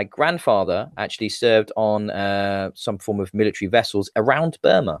 my grandfather actually served on some form of military vessels around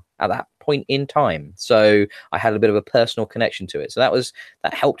Burma at that point in time. So I had a bit of a personal connection to it. So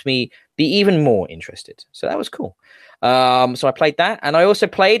that helped me be even more interested. So that was cool. So I played that, and I also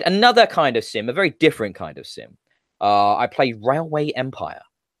played another kind of sim, a very different kind of sim. I played Railway Empire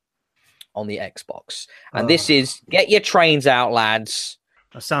on the Xbox, and this is get your trains out, lads.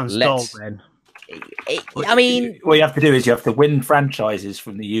 That sounds dull, then. I mean, what you have to do is you have to win franchises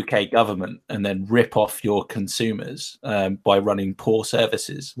from the UK government and then rip off your consumers by running poor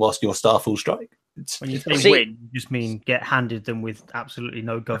services whilst your staff all strike. When you say win, you just mean get handed them with absolutely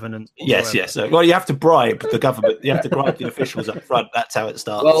no governance whatsoever. Yes. Well, you have to bribe the government. You have to bribe the officials up front. That's how it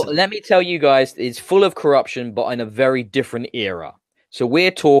starts. Well, let me tell you guys, it's full of corruption, but in a very different era. So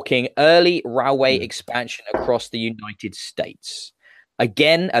we're talking early railway expansion across the United States.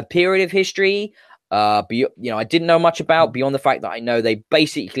 Again, a period of history I didn't know much about, beyond the fact that I know they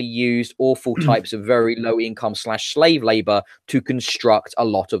basically used awful types of very low income / slave labor to construct a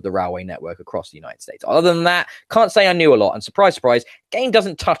lot of the railway network across the United States. Other than that, can't say I knew a lot. And surprise, game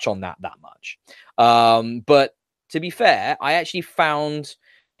doesn't touch on that much. But to be fair, I actually found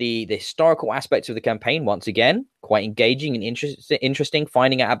the historical aspects of the campaign, once again, quite engaging and interesting,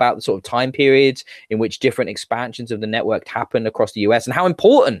 finding out about the sort of time periods in which different expansions of the network happened across the US and how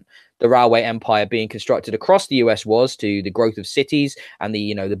important the railway empire being constructed across the US was to the growth of cities and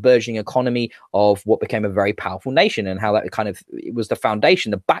the burgeoning economy of what became a very powerful nation, and how that it was the foundation,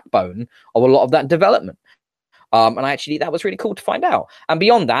 the backbone of a lot of that development. And actually, that was really cool to find out. And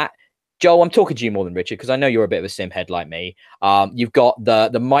beyond that, Joel, I'm talking to you more than Richard because I know you're a bit of a sim head like me. You've got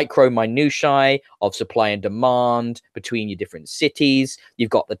the micro minutiae of supply and demand between your different cities.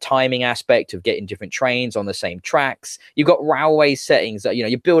 You've got the timing aspect of getting different trains on the same tracks. You've got railway settings that,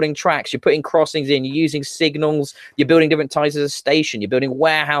 you're building tracks, you're putting crossings in, you're using signals, you're building different types of station, you're building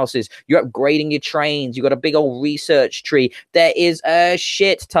warehouses, you're upgrading your trains, you've got a big old research tree. There is a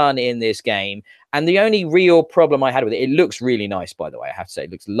shit ton in this game. And the only real problem I had with it looks really nice, by the way, I have to say. It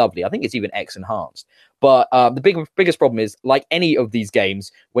looks lovely. I think it's even X enhanced. But the biggest problem is, like any of these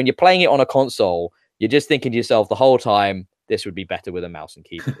games, when you're playing it on a console, you're just thinking to yourself the whole time, this would be better with a mouse and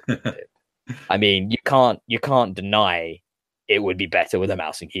keyboard. I mean, you can't deny it would be better with a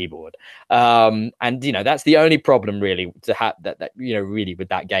mouse and keyboard. And that's the only problem really to have that really with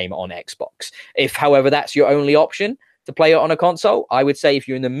that game on Xbox. If, however, that's your only option to play it on a console, I would say if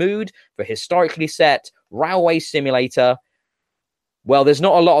you're in the mood for historically set railway simulator, well, there's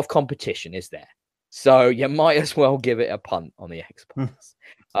not a lot of competition, is there? So you might as well give it a punt on the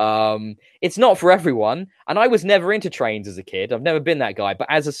Xbox. It's not for everyone, and I was never into trains as a kid. I've never been that guy, but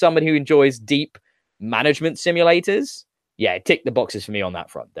as somebody who enjoys deep management simulators, yeah, it ticked the boxes for me on that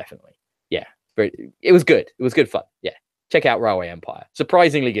front, definitely. Yeah, it was good. It was good fun. Yeah, check out Railway Empire.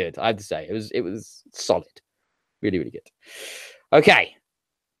 Surprisingly good, I have to say. It was solid. Really, really good. Okay.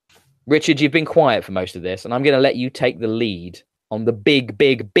 Richard, you've been quiet for most of this, and I'm going to let you take the lead on the big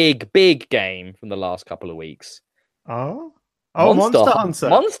game from the last couple of weeks. Monster Hunter.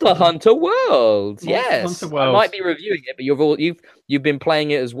 Monster Hunter World. Monster Hunter World. I might be reviewing it, but you've been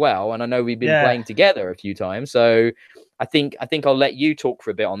playing it as well, and I know we've been playing together a few times. So I think I'll let you talk for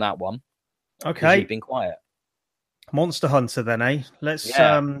a bit on that one. Okay. You've been quiet. Monster Hunter, then, eh? Let's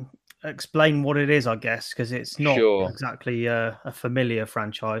explain what it is, I guess, because it's not exactly a familiar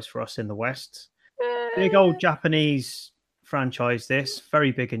franchise for us in the West. Big old Japanese franchise, this,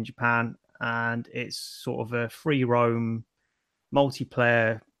 very big in Japan, and it's sort of a free roam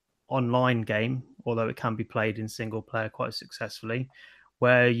multiplayer online game, although it can be played in single player quite successfully,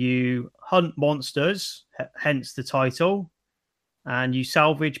 where you hunt monsters, hence the title, and you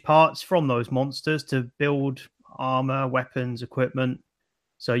salvage parts from those monsters to build armor, weapons, equipment,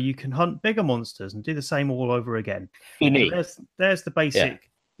 so you can hunt bigger monsters and do the same all over again. There's the basic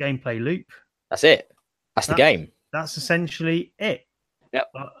gameplay loop. That's it. That's the game. That's essentially it.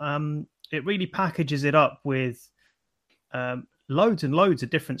 Yep. It really packages it up with loads and loads of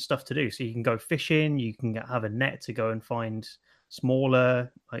different stuff to do. So you can go fishing, you can have a net to go and find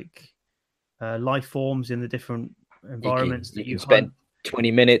smaller life forms in the different environments you can spend 20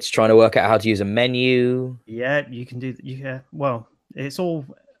 minutes trying to work out how to use a menu. Yeah, you can do. Well, it's all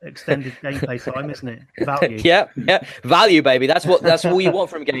extended gameplay time, isn't it? Value. yeah, value, baby. That's all you want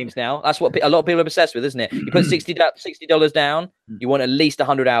from games now. That's what a lot of people are obsessed with, isn't it? You put $60 down, you want at least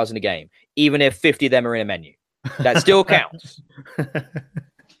 100 hours in a game, even if 50 of them are in a menu. That still counts.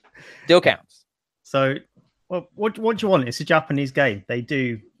 Still counts. So, well, what do you want? It's a Japanese game. They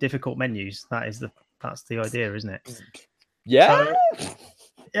do difficult menus. That's the idea, isn't it? Yeah. So,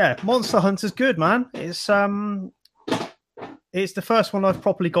 yeah, Monster Hunter's good, man. It's the first one I've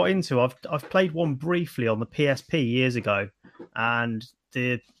properly got into. I've played one briefly on the PSP years ago, and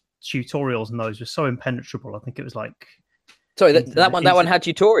the tutorials and those were so impenetrable. I think it was like. Sorry, that one had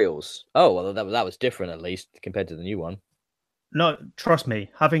tutorials. Oh, well, that was different at least compared to the new one. No, trust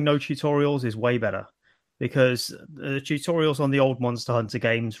me, having no tutorials is way better, because the tutorials on the old Monster Hunter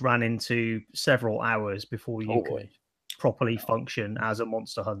games ran into several hours before you could properly function as a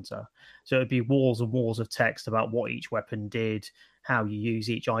monster hunter. So it'd be walls and walls of text about what each weapon did, how you use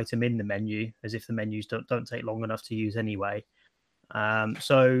each item in the menu, as if the menus don't take long enough to use anyway.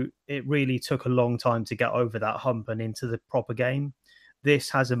 So it really took a long time to get over that hump and into the proper game. This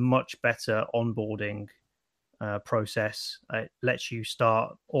has a much better onboarding process. It lets you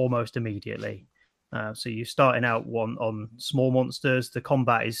start almost immediately. So you're starting out on small monsters. The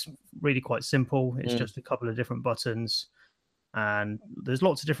combat is really quite simple. It's just a couple of different buttons, and there's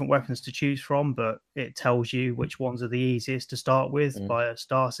lots of different weapons to choose from, but it tells you which ones are the easiest to start with by a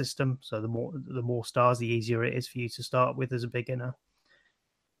star system. So the more stars, the easier it is for you to start with as a beginner,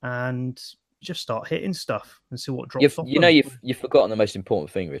 and just start hitting stuff and see what drops off. You've forgotten the most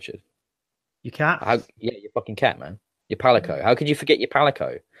important thing, Richard. Your cat? Your fucking cat, man. Your Palico. How could you forget your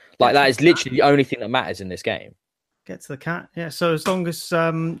Palico? Like, that is literally the only thing that matters in this game. Get to the cat. Yeah, so as long as,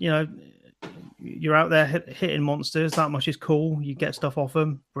 you're out there hitting monsters, that much is cool. You get stuff off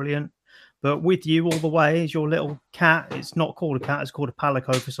them. Brilliant. But with you all the way is your little cat. It's not called a cat. It's called a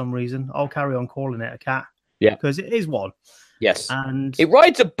Palico for some reason. I'll carry on calling it a cat. Yeah. Because it is one. Yes. And It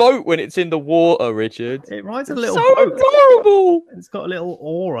rides a boat when it's in the water, Richard. it rides a It's little so boat. adorable. It's got a little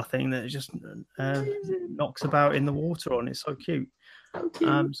oar thing that just knocks about in the water on. It's so cute.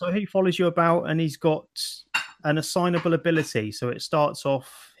 So he follows you about, and he's got an assignable ability. So it starts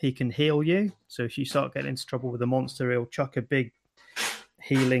off, he can heal you. So if you start getting into trouble with a monster, he'll chuck a big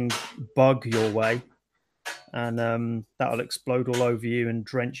healing bug your way, and that'll explode all over you and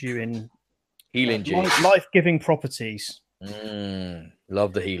drench you in Healing juice. life-giving properties.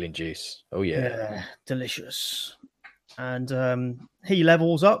 Love the healing juice. Oh yeah. Delicious. And he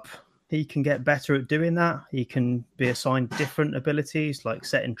levels up. He can get better at doing that. He can be assigned different abilities, like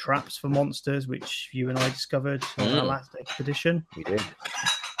setting traps for monsters, which you and I discovered on our last expedition. We did.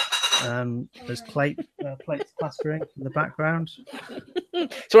 There's plates plastering in the background.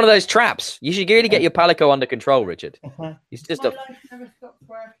 It's one of those traps. You should really get your Palico under control, Richard. He's just a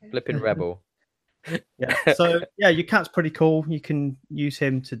flipping rebel. Yeah. So yeah, your cat's pretty cool. You can use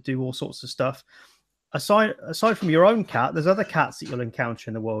him to do all sorts of stuff. Aside from your own cat, there's other cats that you'll encounter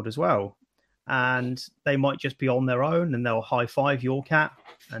in the world as well, and they might just be on their own, and they'll high five your cat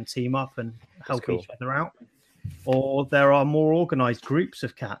and team up and help each other out. Or there are more organized groups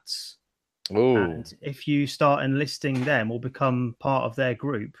of cats. Ooh. And if you start enlisting them or become part of their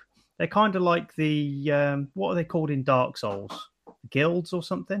group, they're kind of like the what are they called in Dark Souls? Guilds or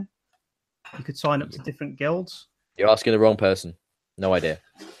something? You could sign up to different guilds. You're asking the wrong person. No idea.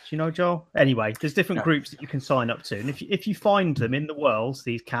 Do you know, Joel? Anyway, there's different groups that you can sign up to, and if you find them in the world,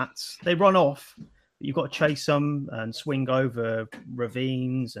 these cats, they run off. But you've got to chase them and swing over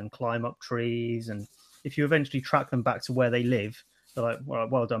ravines and climb up trees, and if you eventually track them back to where they live, they're like,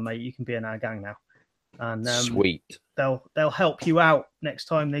 well done, mate. You can be in our gang now. And sweet. They'll help you out next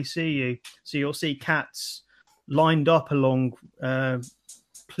time they see you. So you'll see cats lined up along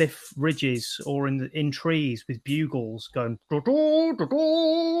cliff ridges or in trees with bugles going.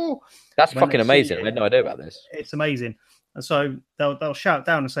 That's fucking amazing. I had no idea about this. It's amazing. And so they'll shout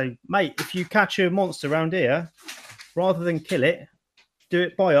down and say, mate, if you catch a monster around here, rather than kill it, do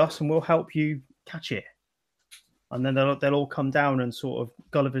it by us and we'll help you catch it. And then they'll all come down and sort of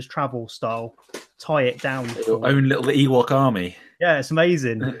Gulliver's Travel style tie it down. Your own little Ewok army. Yeah, it's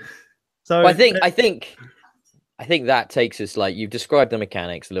amazing. So I think that takes us, like you've described the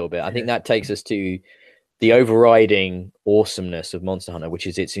mechanics a little bit. I think that takes us to the overriding awesomeness of Monster Hunter, which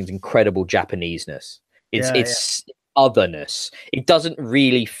is its incredible Japaneseness. It's otherness. It doesn't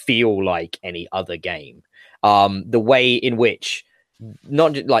really feel like any other game. The way in which,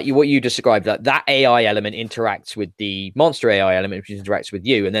 not like what you described, that AI element interacts with the monster AI element, which interacts with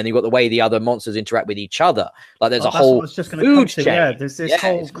you, and then you've got the way the other monsters interact with each other. Like there's a whole food chain. Yeah, there's this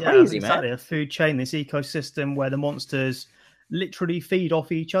whole crazy, exactly, a food chain, this ecosystem where the monsters literally feed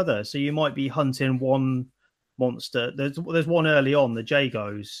off each other. So you might be hunting one monster. There's one early on, the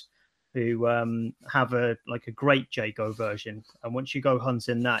Jagos, who have a great Jago version, and once you go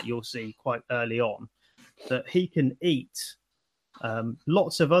hunting that, you'll see quite early on that he can eat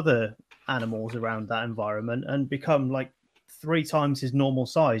lots of other animals around that environment and become like 3 times his normal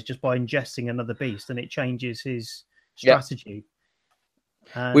size just by ingesting another beast, and it changes his strategy.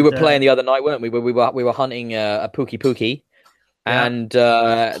 And, we were playing the other night, weren't we? We were hunting a Pookie. And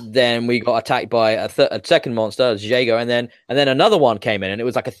then we got attacked by a second monster, Jago, and then another one came in, and it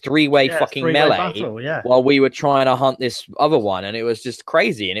was like a three-way melee battle, while we were trying to hunt this other one, and it was just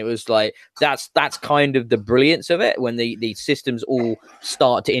crazy. And it was like that's kind of the brilliance of it, when the systems all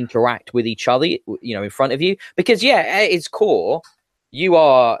start to interact with each other, in front of you. Because at its core, you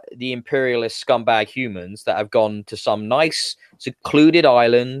are the imperialist scumbag humans that have gone to some nice secluded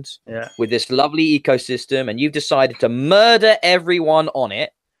island with this lovely ecosystem, and you've decided to murder everyone on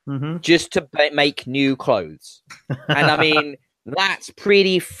it just to make new clothes. And I mean, that's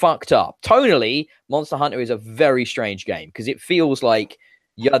pretty fucked up. Tonally, Monster Hunter is a very strange game because it feels like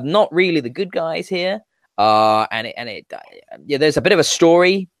you're not really the good guys here. And there's a bit of a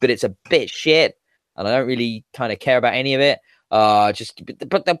story, but it's a bit shit, and I don't really kind of care about any of it. But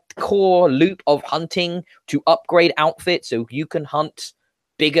the core loop of hunting to upgrade outfits so you can hunt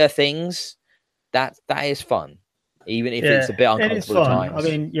bigger things, that is fun, even if it's a bit uncomfortable at times. I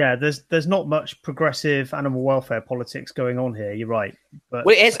mean, there's not much progressive animal welfare politics going on here. You're right, but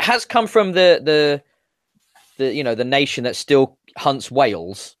it has come from the nation that still hunts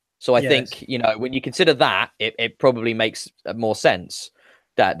whales. So I think when you consider that, it probably makes more sense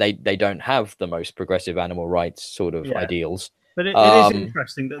that they don't have the most progressive animal rights sort of ideals. But it is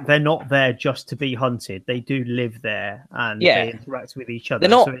interesting that they're not there just to be hunted. They do live there and they interact with each other. They're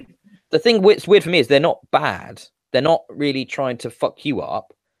not. The thing that's weird for me is they're not bad. They're not really trying to fuck you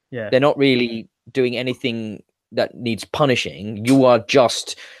up. Yeah. They're not really doing anything that needs punishing, you are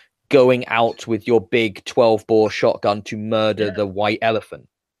just going out with your big 12-bore shotgun to murder the white elephant.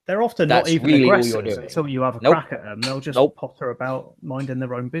 They're often That's not even really all aggressive you're doing. until you have a Nope. crack at them. They'll just Nope. potter about minding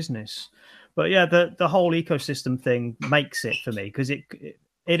their own business. But yeah, the whole ecosystem thing makes it for me because it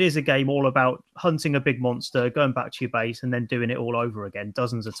is a game all about hunting a big monster, going back to your base, and then doing it all over again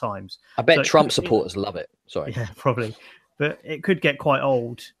dozens of times. I bet So Trump supporters love it. Sorry. Yeah, probably. But it could get quite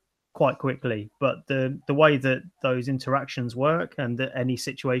old quite quickly. But the way that those interactions work and that any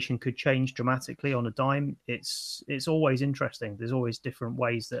situation could change dramatically on a dime, it's always interesting. There's always different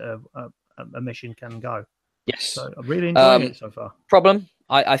ways that a mission can go. Yes. So I'm really enjoying it so far. Problem,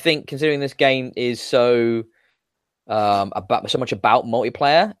 I think, considering this game is so much about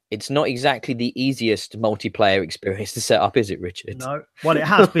multiplayer, it's not exactly the easiest multiplayer experience to set up, is it, Richard? No. Well, it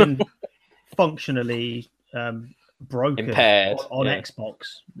has been functionally broken Impaired, on yeah. Xbox.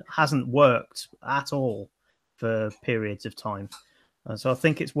 It hasn't worked at all for periods of time. So I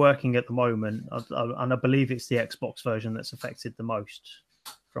think it's working at the moment, and I believe it's the Xbox version that's affected the most,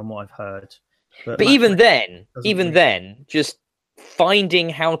 from what I've heard. But even then, really- just finding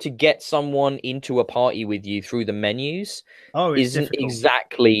how to get someone into a party with you through the menus it's isn't difficult.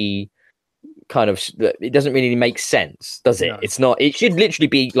 exactly kind of, it doesn't really make sense, does it? No. It's not. It should literally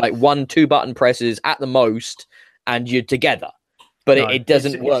be like 1-2 button presses at the most, and you're together. But No, it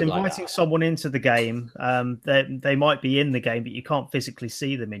doesn't it's work inviting like that. someone into the game. They might be in the game, but you can't physically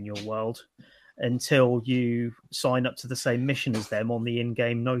see them in your world until you sign up to the same mission as them on the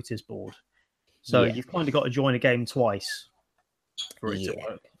in-game notice board. So Yeah. you've kind of got to join a game twice for it to Yeah.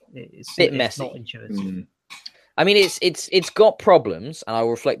 work. It's Bit it's messy. not intuitive. Mm. I mean, it's got problems, and I will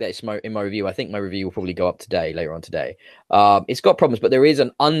reflect that in my review. I think my review will probably go up later on today. It's got problems, but there is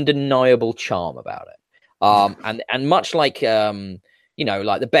an undeniable charm about it. And much like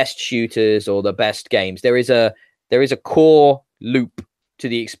like the best shooters or the best games, there is a core loop to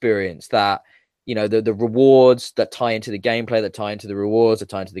the experience that the rewards that tie into the gameplay, that tie into the rewards, that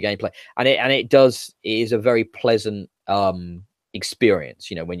tie into the gameplay, and it is a very pleasant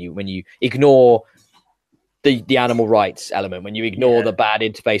experience. When you ignore the animal rights element, when you ignore the bad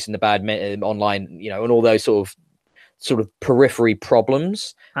interface and the bad online, and all those sort of periphery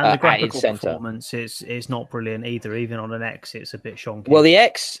problems. And the at its graphical center. performance is not brilliant either. Even on an X, it's a bit shonky. Well, the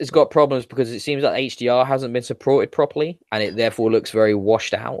X has got problems because it seems like HDR hasn't been supported properly, and it therefore looks very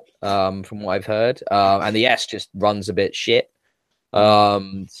washed out, from what I've heard. And the S just runs a bit shit,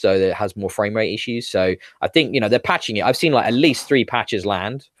 so that it has more frame rate issues. So I think they're patching it. I've seen like at least 3 patches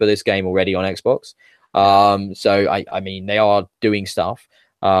land for this game already on Xbox. So I mean they are doing stuff.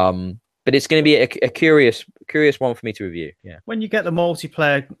 But it's going to be a curious one for me to review. Yeah. When you get the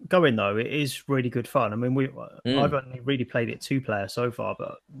multiplayer going, though, it is really good fun. I mean, I've only really played it 2-player so far,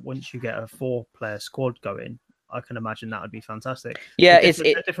 but once you get a 4-player squad going, I can imagine that would be fantastic. Yeah,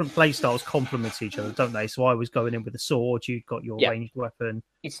 the different play styles complement each other, don't they? So I was going in with a sword, you got your ranged weapon.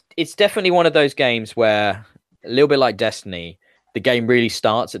 It's definitely one of those games where, a little bit like Destiny, the game really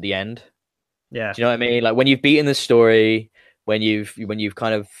starts at the end. Yeah. Do you know what I mean? Like when you've beaten the story, when you've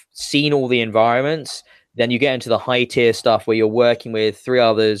kind of seen all the environments, then you get into the high tier stuff where you're working with 3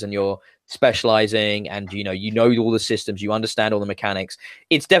 others and you're specializing, and you know all the systems, you understand all the mechanics.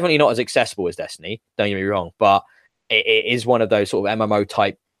 It's definitely not as accessible as Destiny, don't get me wrong, but it is one of those sort of MMO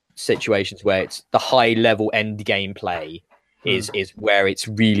type situations where it's the high level end game play is where it's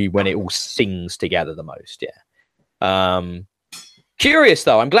really when it all sings together the most. Curious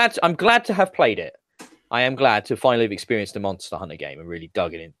though, I'm glad to have played it. I am glad to finally have experienced the Monster Hunter game and really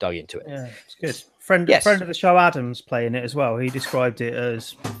dug into it. Yeah, it's good. Friend of the show, Adam's playing it as well. He described it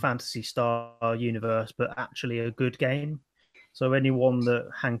as Phantasy Star Universe, but actually a good game. So anyone that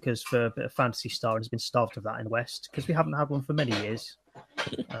hankers for a bit of Phantasy Star and has been starved of that in the West, because we haven't had one for many years,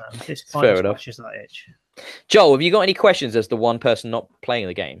 this kind of scratches that itch. Joel, have you got any questions as the one person not playing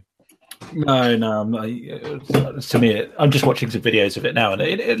the game? No, I'm not. To me, I'm just watching some videos of it now, and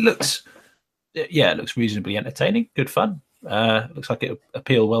it looks... Yeah, it looks reasonably entertaining. Good fun. Looks like it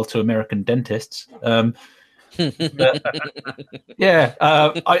appeal well to American dentists. This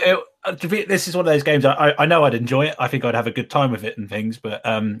is one of those games I know I'd enjoy it. I think I'd have a good time with it and things, but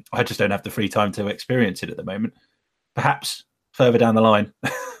I just don't have the free time to experience it at the moment. Perhaps further down the line.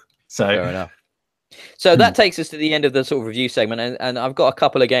 So fair enough. So that takes us to the end of the sort of review segment, and I've got a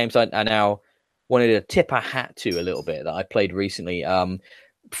couple of games I now wanted to tip a hat to a little bit that I played recently.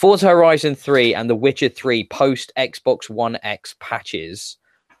 Forza Horizon 3 and The Witcher 3 post Xbox One X patches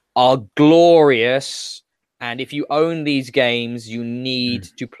are glorious. And if you own these games, you need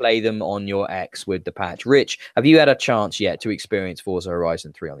to play them on your X with the patch. Rich, have you had a chance yet to experience Forza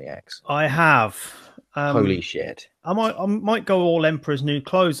Horizon 3 on the X? I have. Holy shit! I might go all Emperor's New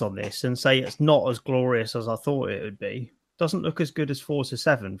Clothes on this and say it's not as glorious as I thought it would be. Doesn't look as good as Forza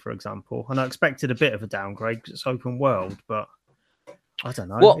 7, for example. And I expected a bit of a downgrade because it's open world, but I don't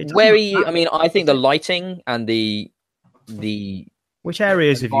know. Well, where are you? I mean, I think the lighting and the which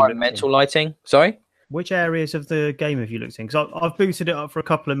areas have you looked environmental in? lighting. Sorry. Which areas of the game have you looked in? Because I've booted it up for a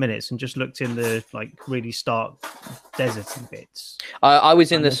couple of minutes and just looked in the really stark deserty bits. I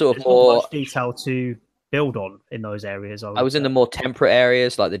was in the sort of more much detail to build on in those areas. I was in the more temperate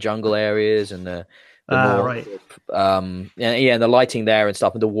areas, like the jungle areas and the more, right. and the lighting there and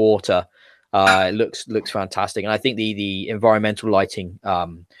stuff, and the water. It looks fantastic, and I think the environmental lighting,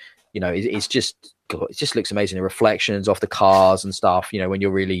 it just looks amazing. The reflections off the cars and stuff, when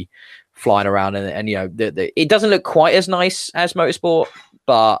you're really flying around, and it doesn't look quite as nice as Motorsport,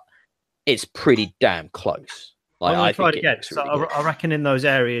 but it's pretty damn close. Like, I try it think again. really I reckon in those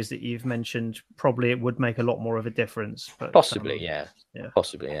areas that you've mentioned, probably it would make a lot more of a difference. But possibly, yeah.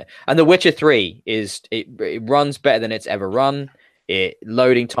 Possibly, yeah. And The Witcher 3 it runs better than it's ever run.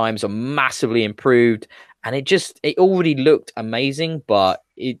 Loading times are massively improved, and it already looked amazing, but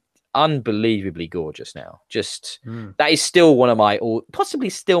it unbelievably gorgeous now. That is still one of my, or possibly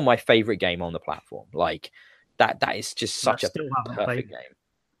still my favorite game on the platform. Like that is just such a perfect game.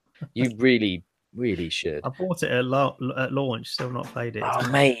 You really should. I bought it at launch, still not played it. Oh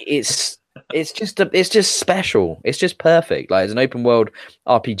mate, it's just special. It's just perfect. Like, as an open world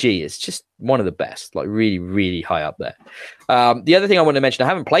RPG, it's just one of the best. Like, really, really high up there. The other thing I want to mention, I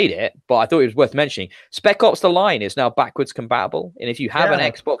haven't played it, but I thought it was worth mentioning. Spec Ops: The Line is now backwards compatible, and if you have an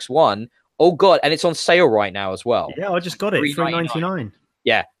Xbox One, oh god, and it's on sale right now as well. Yeah, I just got it, $3.99.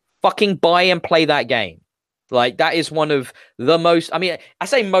 Yeah, fucking buy and play that game. Like, that is one of the most, I mean, I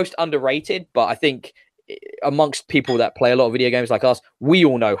say most underrated, but I think amongst people that play a lot of video games like us, we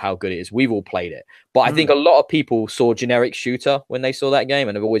all know how good it is. We've all played it. But I think a lot of people saw generic shooter when they saw that game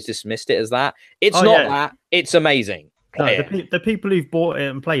and have always dismissed it as that. It's not that. It's amazing. The people who've bought it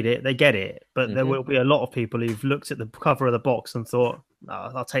and played it, they get it. But there will be a lot of people who've looked at the cover of the box and thought,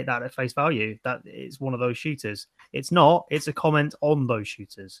 I'll take that at face value. That is one of those shooters. It's not. It's a comment on those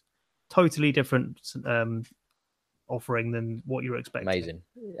shooters. Totally different offering than what you were expecting. Amazing.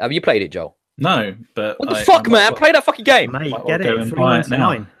 Have you played it, Joel? No, but what the fuck, man? Play that fucking game. Mate, get it.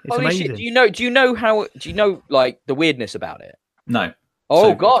 $3.99. It's amazing. Shit. Do you know like the weirdness about it? No.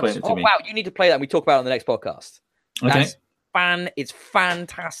 Oh god. Oh wow, you need to play that and we talk about it on the next podcast. Okay. It's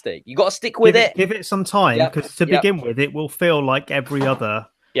fantastic. You got to stick with it. Give it some time, because to begin with, it will feel like every other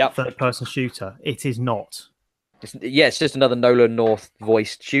third-person shooter. It is not. It's just another Nolan North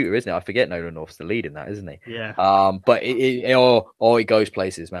voiced shooter, isn't it? I forget Nolan North's the lead in that, isn't he? Yeah. But it goes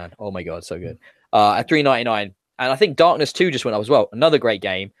places, man. Oh my god, so good. At $3.99, and I think Darkness 2 just went up as well. Another great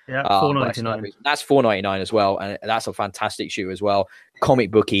game. Yeah, $4.99. That's $4.99 as well, and that's a fantastic shooter as well.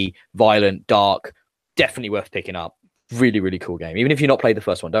 Comic booky, violent, dark. Definitely worth picking up. Really, really cool game. Even if you've not played the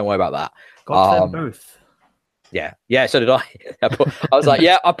first one, don't worry about that. Got them both. Yeah, so did I. I was like,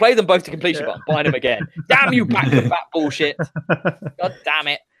 I played them both to completion, but I'm buying them again. Damn you, back-to-back bullshit. God damn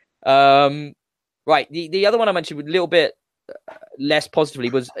it. Right, the other one I mentioned a little bit less positively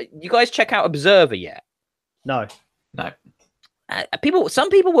was, you guys check out Observer yet? No. Some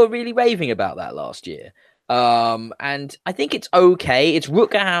people were really raving about that last year. And I think it's okay. It's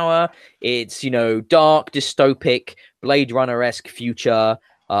Rutger Hauer. It's, dark, dystopic, Blade Runner-esque future.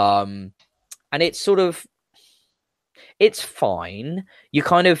 And it's sort of, it's fine. You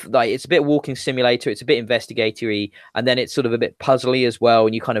kind of like, it's a bit walking simulator. It's a bit investigatory, and then it's sort of a bit puzzly as well.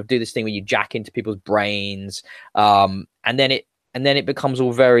 And you kind of do this thing where you jack into people's brains, and then it becomes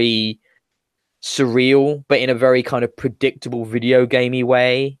all very surreal, but in a very kind of predictable video gamey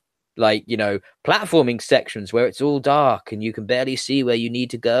way. Like, platforming sections where it's all dark and you can barely see where you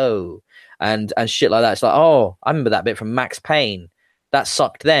need to go, and shit like that. It's like, oh, I remember that bit from Max Payne. That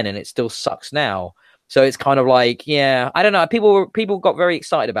sucked then, and it still sucks now. So it's kind of like, I don't know. People got very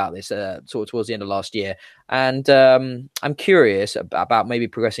excited about this sort of towards the end of last year, and I'm curious about maybe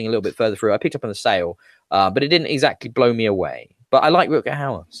progressing a little bit further through. I picked up on the sale, but it didn't exactly blow me away. But I like Rutger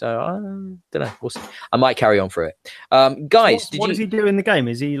Hauer, so I don't know. We'll see. I might carry on for it. Guys, what does he do in the game?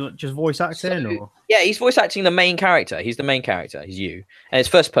 Is he just voice acting? Or? Yeah, he's voice acting the main character. He's the main character. He's you, and it's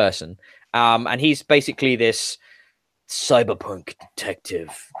first person. And he's basically this cyberpunk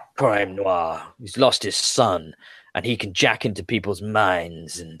detective, crime noir. He's lost his son, and he can jack into people's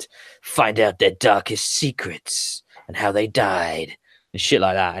minds and find out their darkest secrets and how they died and shit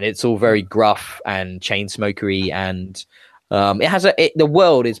like that. And it's all very gruff and chain smokery, and it has the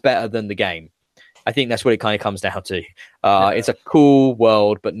world is better than the game. I think that's what it kind of comes down to. It's a cool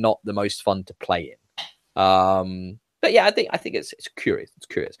world, but not the most fun to play in. But yeah, I think it's curious. It's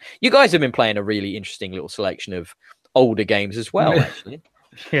curious. You guys have been playing a really interesting little selection of older games as well, actually.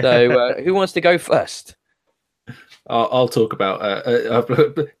 Yeah. So who wants to go first? I'll talk about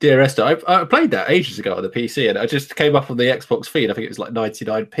Dear Esther. I played that ages ago on the PC, and I just came up on the Xbox feed. I think it was like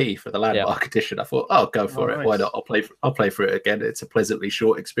 99p for the Landmark edition. I thought, oh, go for it. Nice. Why not? I'll play for it again. It's a pleasantly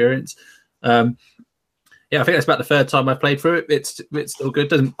short experience. Yeah, I think that's about the third time I played through it. It's still good.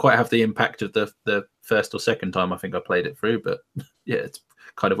 Doesn't quite have the impact of the first or second time I think I played it through, but yeah, it's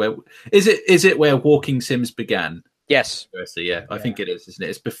kind of where is it where Walking Sims began? Yes. Yeah, I think it is, isn't it?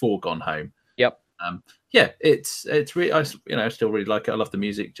 It's before Gone Home. Yep. Yeah, it's really, I still really like it. I love the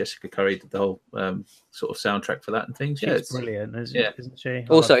music. Jessica Curry did the whole sort of soundtrack for that and things. Yeah, She's brilliant, isn't she?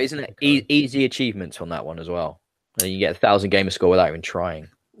 Also, isn't it easy achievements on that one as well? And you get 1,000 gamer score without even trying.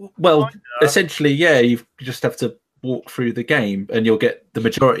 Well, essentially, yeah, you just have to walk through the game and you'll get the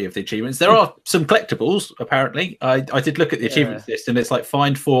majority of the achievements. There are some collectibles, apparently. I did look at the achievements list, and it's like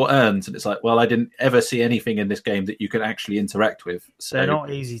find 4 urns, and it's like, well, I didn't ever see anything in this game that you can actually interact with. So they're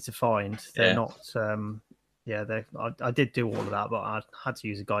not easy to find. They're not. I did do all of that, but I had to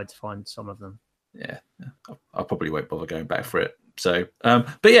use a guide to find some of them. Yeah, I probably won't bother going back for it. So,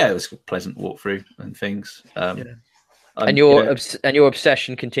 but yeah, it was a pleasant walkthrough and things. And your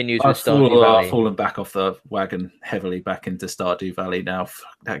obsession continues with Stardew Valley. I've fallen back off the wagon heavily back into Stardew Valley now.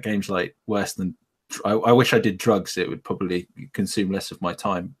 That game's like worse than. I wish I did drugs. It would probably consume less of my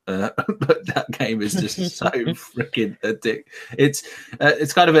time. But that game is just so freaking addictive.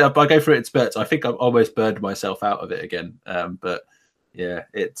 It's kind of I go through it in spurts. I think I've almost burned myself out of it again. But yeah,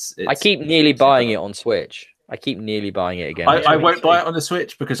 it's I keep nearly buying it on Switch. I keep nearly buying it again. I won't buy it on the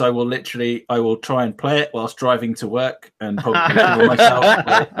Switch because I will try and play it whilst driving to work and probably kill myself.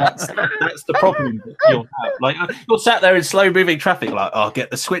 That's the problem that you'll have. Like you're sat there in slow moving traffic, like I'll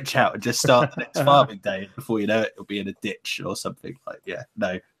get the Switch out and just start the next farming day. Before you know it, it'll be in a ditch or something. Like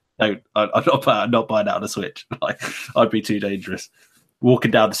I'm not buying that on the Switch. Like I'd be too dangerous.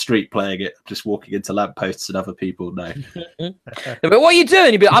 Walking down the street playing it, just walking into lampposts and other people. No. But what are you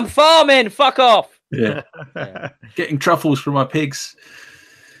doing? You'd be like, I'm farming. Fuck off. Yeah. Getting truffles from my pigs.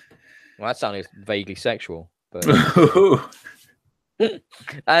 Well, that sounded vaguely sexual. But...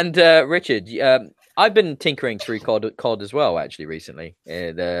 And Richard, I've been tinkering through COD as well, actually, recently.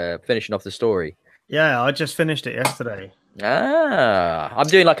 Finishing off the story. Yeah, I just finished it yesterday. I'm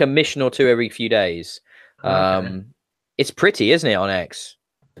doing like a mission or two every few days. Okay. It's pretty, isn't it, on X?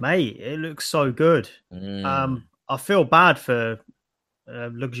 Mate, it looks so good. I feel bad for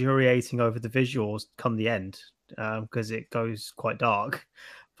luxuriating over the visuals come the end because it goes quite dark.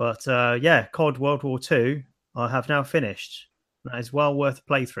 But yeah, COD World War II, I have now finished. That is well worth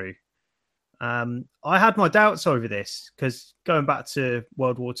a playthrough. I had my doubts over this because going back to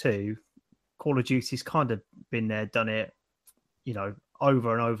World War II, Call of Duty's kind of been there, done it,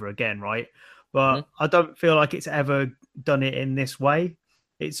 over and over again, right? But I don't feel like it's ever done it in this way.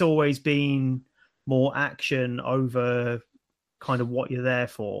 It's always been more action over kind of what you're there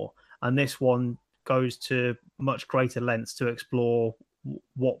for. And this one goes to much greater lengths to explore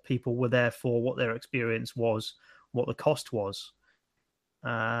what people were there for, what their experience was, what the cost was.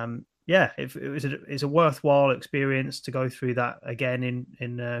 It's a worthwhile experience to go through that again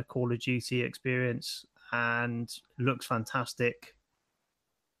in Call of Duty experience, and looks fantastic.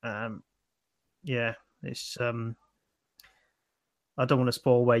 It's I don't want to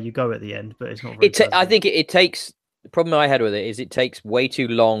spoil where you go at the end, but it's not very I think it takes, the problem I had with it is it takes way too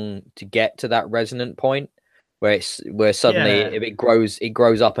long to get to that resonant point where suddenly if it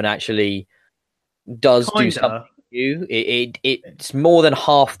grows up and actually does do something new. It's more than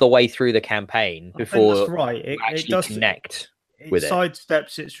half the way through the campaign before that's right. It actually does connect with it.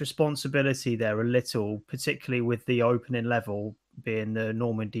 Sidesteps its responsibility there a little, particularly with the opening level being the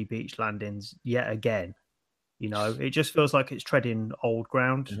Normandy beach landings yet again. It just feels like it's treading old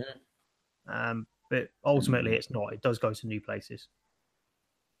ground. But ultimately it's not. It does go to new places.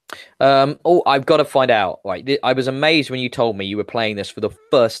 I've got to find out. Right, I was amazed when you told me you were playing this for the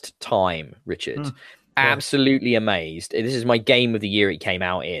first time, Richard. Absolutely amazed. This is my game of the year it came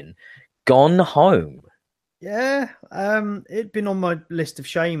out in. Gone Home. Yeah, it'd been on my list of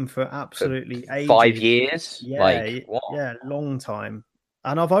shame for absolutely ages. 5 years? Yeah, long time.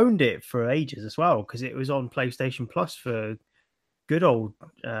 And I've owned it for ages as well, because it was on PlayStation Plus for good old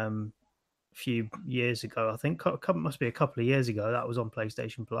few years ago. I think must be a couple of years ago that was on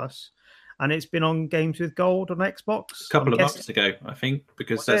PlayStation Plus. And it's been on Games with Gold on Xbox. A couple of months ago, I think,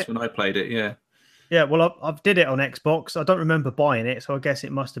 because that's when I played it, yeah. Yeah, well, I've did it on Xbox. I don't remember buying it, so I guess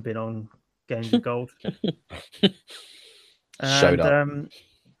it must have been on Games with Gold. Showed up.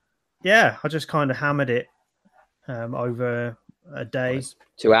 Yeah, I just kind of hammered it over a day. Nice.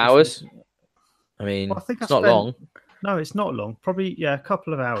 2 hours. I mean, Well, I think it's I not spent- long. No, it's not long. Probably, yeah, a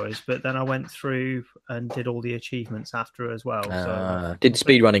couple of hours. But then I went through and did all the achievements after as well. So Did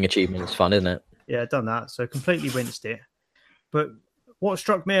speedrunning achievement. It's fun, isn't it? yeah, done that. So completely rinsed it. But what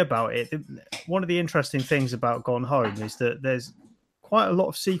struck me about it, one of the interesting things about Gone Home is that there's quite a lot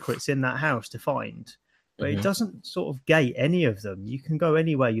of secrets in that house to find, but it doesn't sort of gate any of them. You can go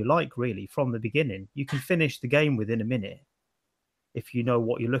anywhere you like, really, from the beginning. You can finish the game within a minute if you know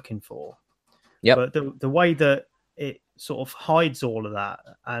what you're looking for. Yep. But the way that it sort of hides all of that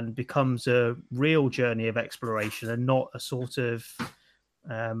and becomes a real journey of exploration and not a sort of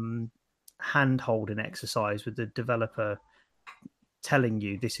hand-holding exercise with the developer telling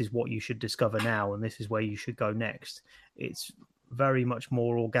you this is what you should discover now and this is where you should go next. It's very much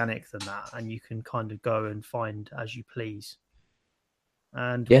more organic than that, and you can kind of go and find as you please.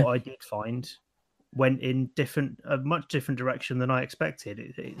 And what I did find went in a much different direction than I expected.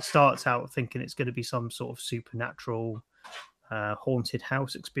 It starts out thinking it's going to be some sort of supernatural haunted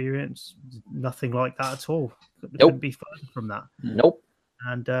house experience. Nothing like that at all. Couldn't be further from that. Nope.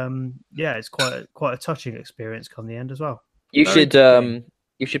 And it's quite a touching experience come the end as well. You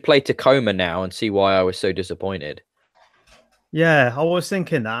should play Tacoma now and see why I was so disappointed. Yeah, I was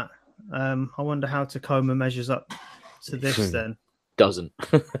thinking that. I wonder how Tacoma measures up to this then. Doesn't.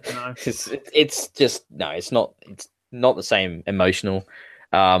 No. It's just it's not the same emotional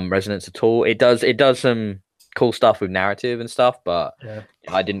resonance at all. It does some cool stuff with narrative and stuff, but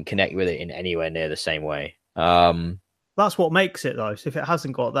I didn't connect with it in anywhere near the same way. That's what makes it though. So if it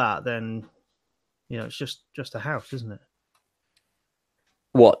hasn't got that, then it's just a house, isn't it?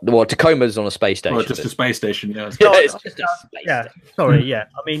 What Tacoma's on a space station? Well, just a space station, yeah. It's just a space station. Sorry, yeah.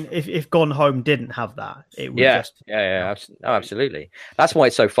 I mean, if Gone Home didn't have that, it would absolutely. That's why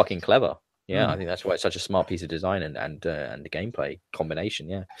it's so fucking clever. Yeah, I think that's why it's such a smart piece of design and the gameplay combination.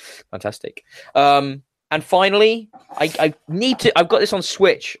 Yeah, fantastic. And finally, I've got this on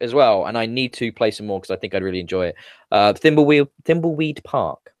Switch as well, and I need to play some more because I think I'd really enjoy it. Thimbleweed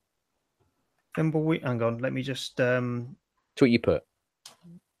Park. Thimbleweed. Hang on, let me just. That's what you put.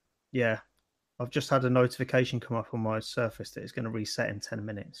 Yeah, I've just had a notification come up on my Surface that it's going to reset in 10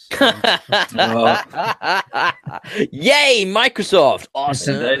 minutes. Yay, Microsoft!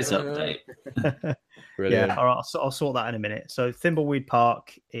 Awesome. Today's update. Brilliant. Yeah, all right, I'll sort that in a minute. So Thimbleweed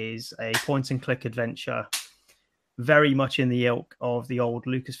Park is a point-and-click adventure, very much in the ilk of the old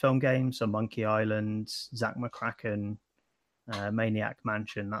Lucasfilm games, so Monkey Island, Zack McCracken, Maniac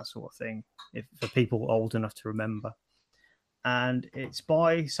Mansion, that sort of thing, for people old enough to remember. And it's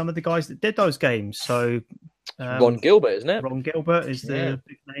by some of the guys that did those games. So Ron Gilbert, isn't it? Ron Gilbert is the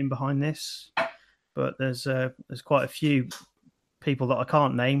big name behind this. But there's quite a few people that I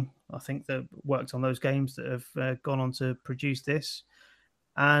can't name, I think, that worked on those games that have gone on to produce this.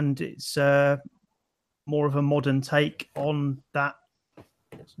 And it's more of a modern take on that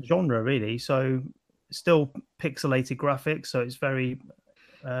genre, really. So still pixelated graphics, so it's very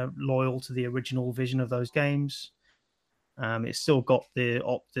loyal to the original vision of those games. It's still got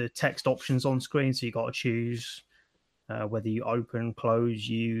the text options on screen, so you got to choose whether you open, close,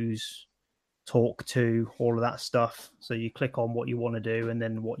 use, talk to, all of that stuff. So you click on what you want to do and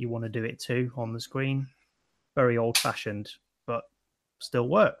then what you want to do it to on the screen. Very old-fashioned, but still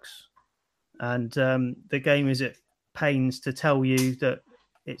works. And the game is at pains to tell you that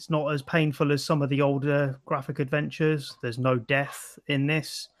it's not as painful as some of the older graphic adventures. There's no death in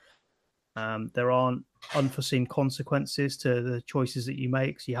this. There aren't unforeseen consequences to the choices that you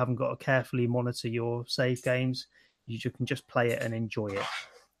make, so you haven't got to carefully monitor your save games. You can just play it and enjoy it.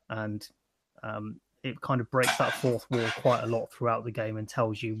 And it kind of breaks that fourth wall quite a lot throughout the game and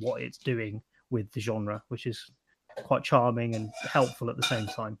tells you what it's doing with the genre, which is quite charming and helpful at the same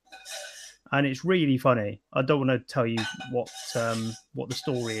time. And it's really funny. I don't want to tell you what the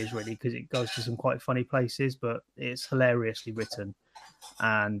story is really, because it goes to some quite funny places, but it's hilariously written.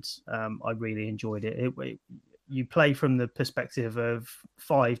 And I really enjoyed it. You play from the perspective of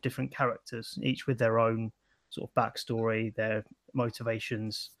 5 different characters, each with their own sort of backstory, their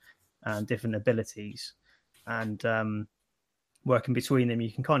motivations, and different abilities. And working between them,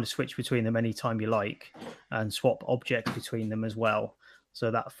 you can kind of switch between them anytime you like and swap objects between them as well. So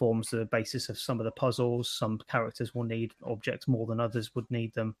that forms the basis of some of the puzzles. Some characters will need objects more than others would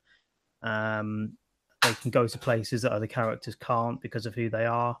need them. They can go to places that other characters can't because of who they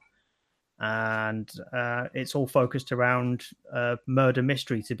are. And it's all focused around murder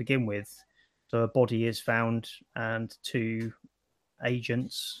mystery to begin with. So a body is found and 2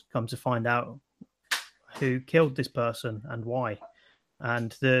 agents come to find out who killed this person and why.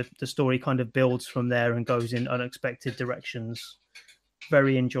 and the story kind of builds from there and goes in unexpected directions.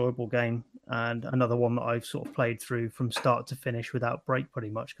 Very enjoyable game, and another one that I've sort of played through from start to finish without break, pretty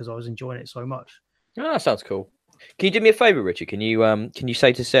much, because I was enjoying it so much. Oh, that sounds cool. Can you do me a favor, Richard? Can you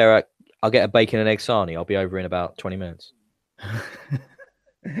say to Sarah, I'll get a bacon and egg sarnie. I'll be over in about 20 minutes.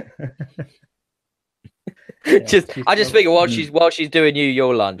 I just figure while she's doing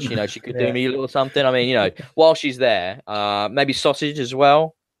your lunch, she could do me a little something. I mean, while she's there, maybe sausage as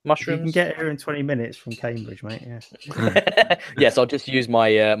well, mushrooms. You can get here in 20 minutes from Cambridge, mate. Yeah. Yes, I'll just use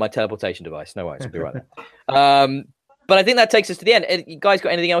my my teleportation device. No worries, I'll be right there. But I think that takes us to the end. You guys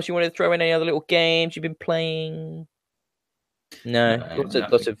got anything else you wanted to throw in? Any other little games you've been playing? No,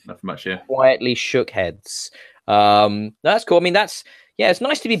 lots of nothing much. Yeah, quietly shook heads. That's cool. I mean, it's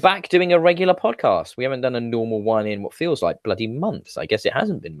nice to be back doing a regular podcast. We haven't done a normal one in what feels like bloody months. I guess it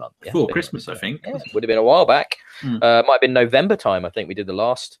hasn't been months. Before Christmas, I think. Yeah, would have been a while back. Might have been November time. I think we did the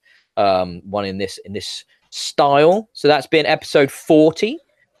last one in this style. So that's been episode 40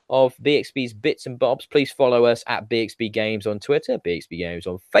 of BXB's Bits and Bobs. Please follow us at BXB Games on Twitter, BXB Games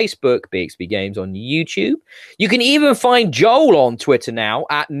on Facebook, BXB Games on YouTube. You can even find Joel on Twitter now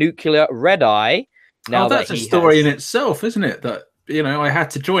at Nuclear Red Eye. Now that's a story in itself, isn't it? That I had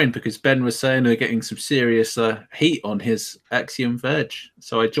to join because Ben was saying they're getting some serious heat on his Axiom Verge,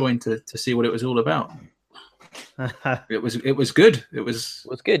 so I joined to see what it was all about. It was good. It was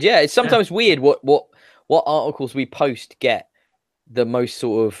good. Yeah, it's sometimes weird what articles we post get the most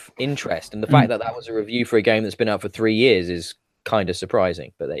sort of interest, and the fact that was a review for a game that's been out for 3 years is kind of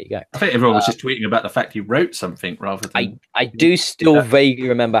surprising. But there you go. I think everyone was just tweeting about the fact you wrote something rather than. I do still vaguely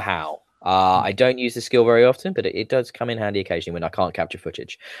remember how. I don't use the skill very often, but it does come in handy occasionally when I can't capture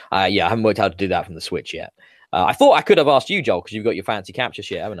footage. I haven't worked out how to do that from the Switch yet. I thought I could have asked you, Joel, because you've got your fancy capture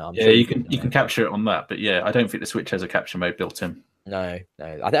shit, haven't I? You can capture it on that, but I don't think the Switch has a capture mode built in. No.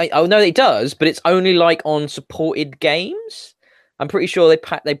 I know it does, but it's only like on supported games. I'm pretty sure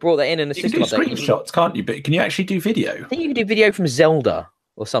they brought that in the system. You can do screenshots, can't you? But can you actually do video? I think you can do video from Zelda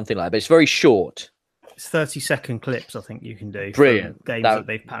or something like that, but it's very short. It's 30-second clips, I think you can do. Brilliant. Games that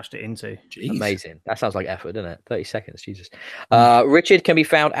they've patched it into. Jeez. Amazing. That sounds like effort, doesn't it? 30 seconds, Jesus. Richard can be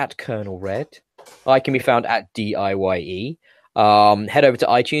found at Colonel Red. I can be found at DIYE. Head over to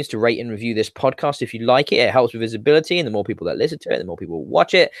iTunes to rate and review this podcast if you like it. It helps with visibility, and the more people that listen to it, the more people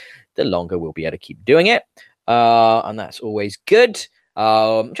watch it, the longer we'll be able to keep doing it. And that's always good.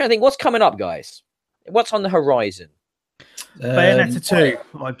 I'm trying to think what's coming up, guys. What's on the horizon? Bayonetta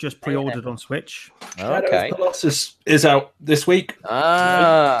 2. I've just pre-ordered on Switch. Okay. Colossus is out this week.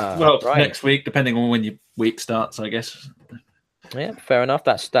 Next week, depending on when your week starts, I guess. Yeah, fair enough.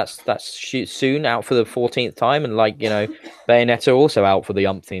 That's soon, out for the 14th time, and Bayonetta also out for the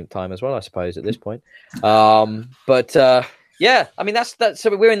umpteenth time as well, I suppose, at this point. Yeah, I mean that's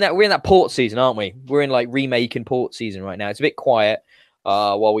so we're in that port season, aren't we? We're in like remake and port season right now. It's a bit quiet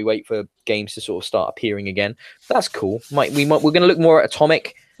while we wait for games to sort of start appearing again. That's cool. We're going to look more at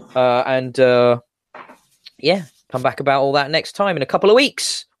Atomic and come back about all that next time in a couple of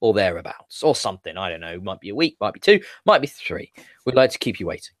weeks or thereabouts or something. I don't know. Might be a week, might be 2, might be 3. We'd like to keep you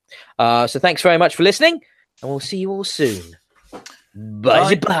waiting. So thanks very much for listening, and we'll see you all soon.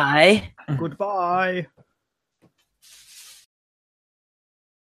 Bye. Goodbye.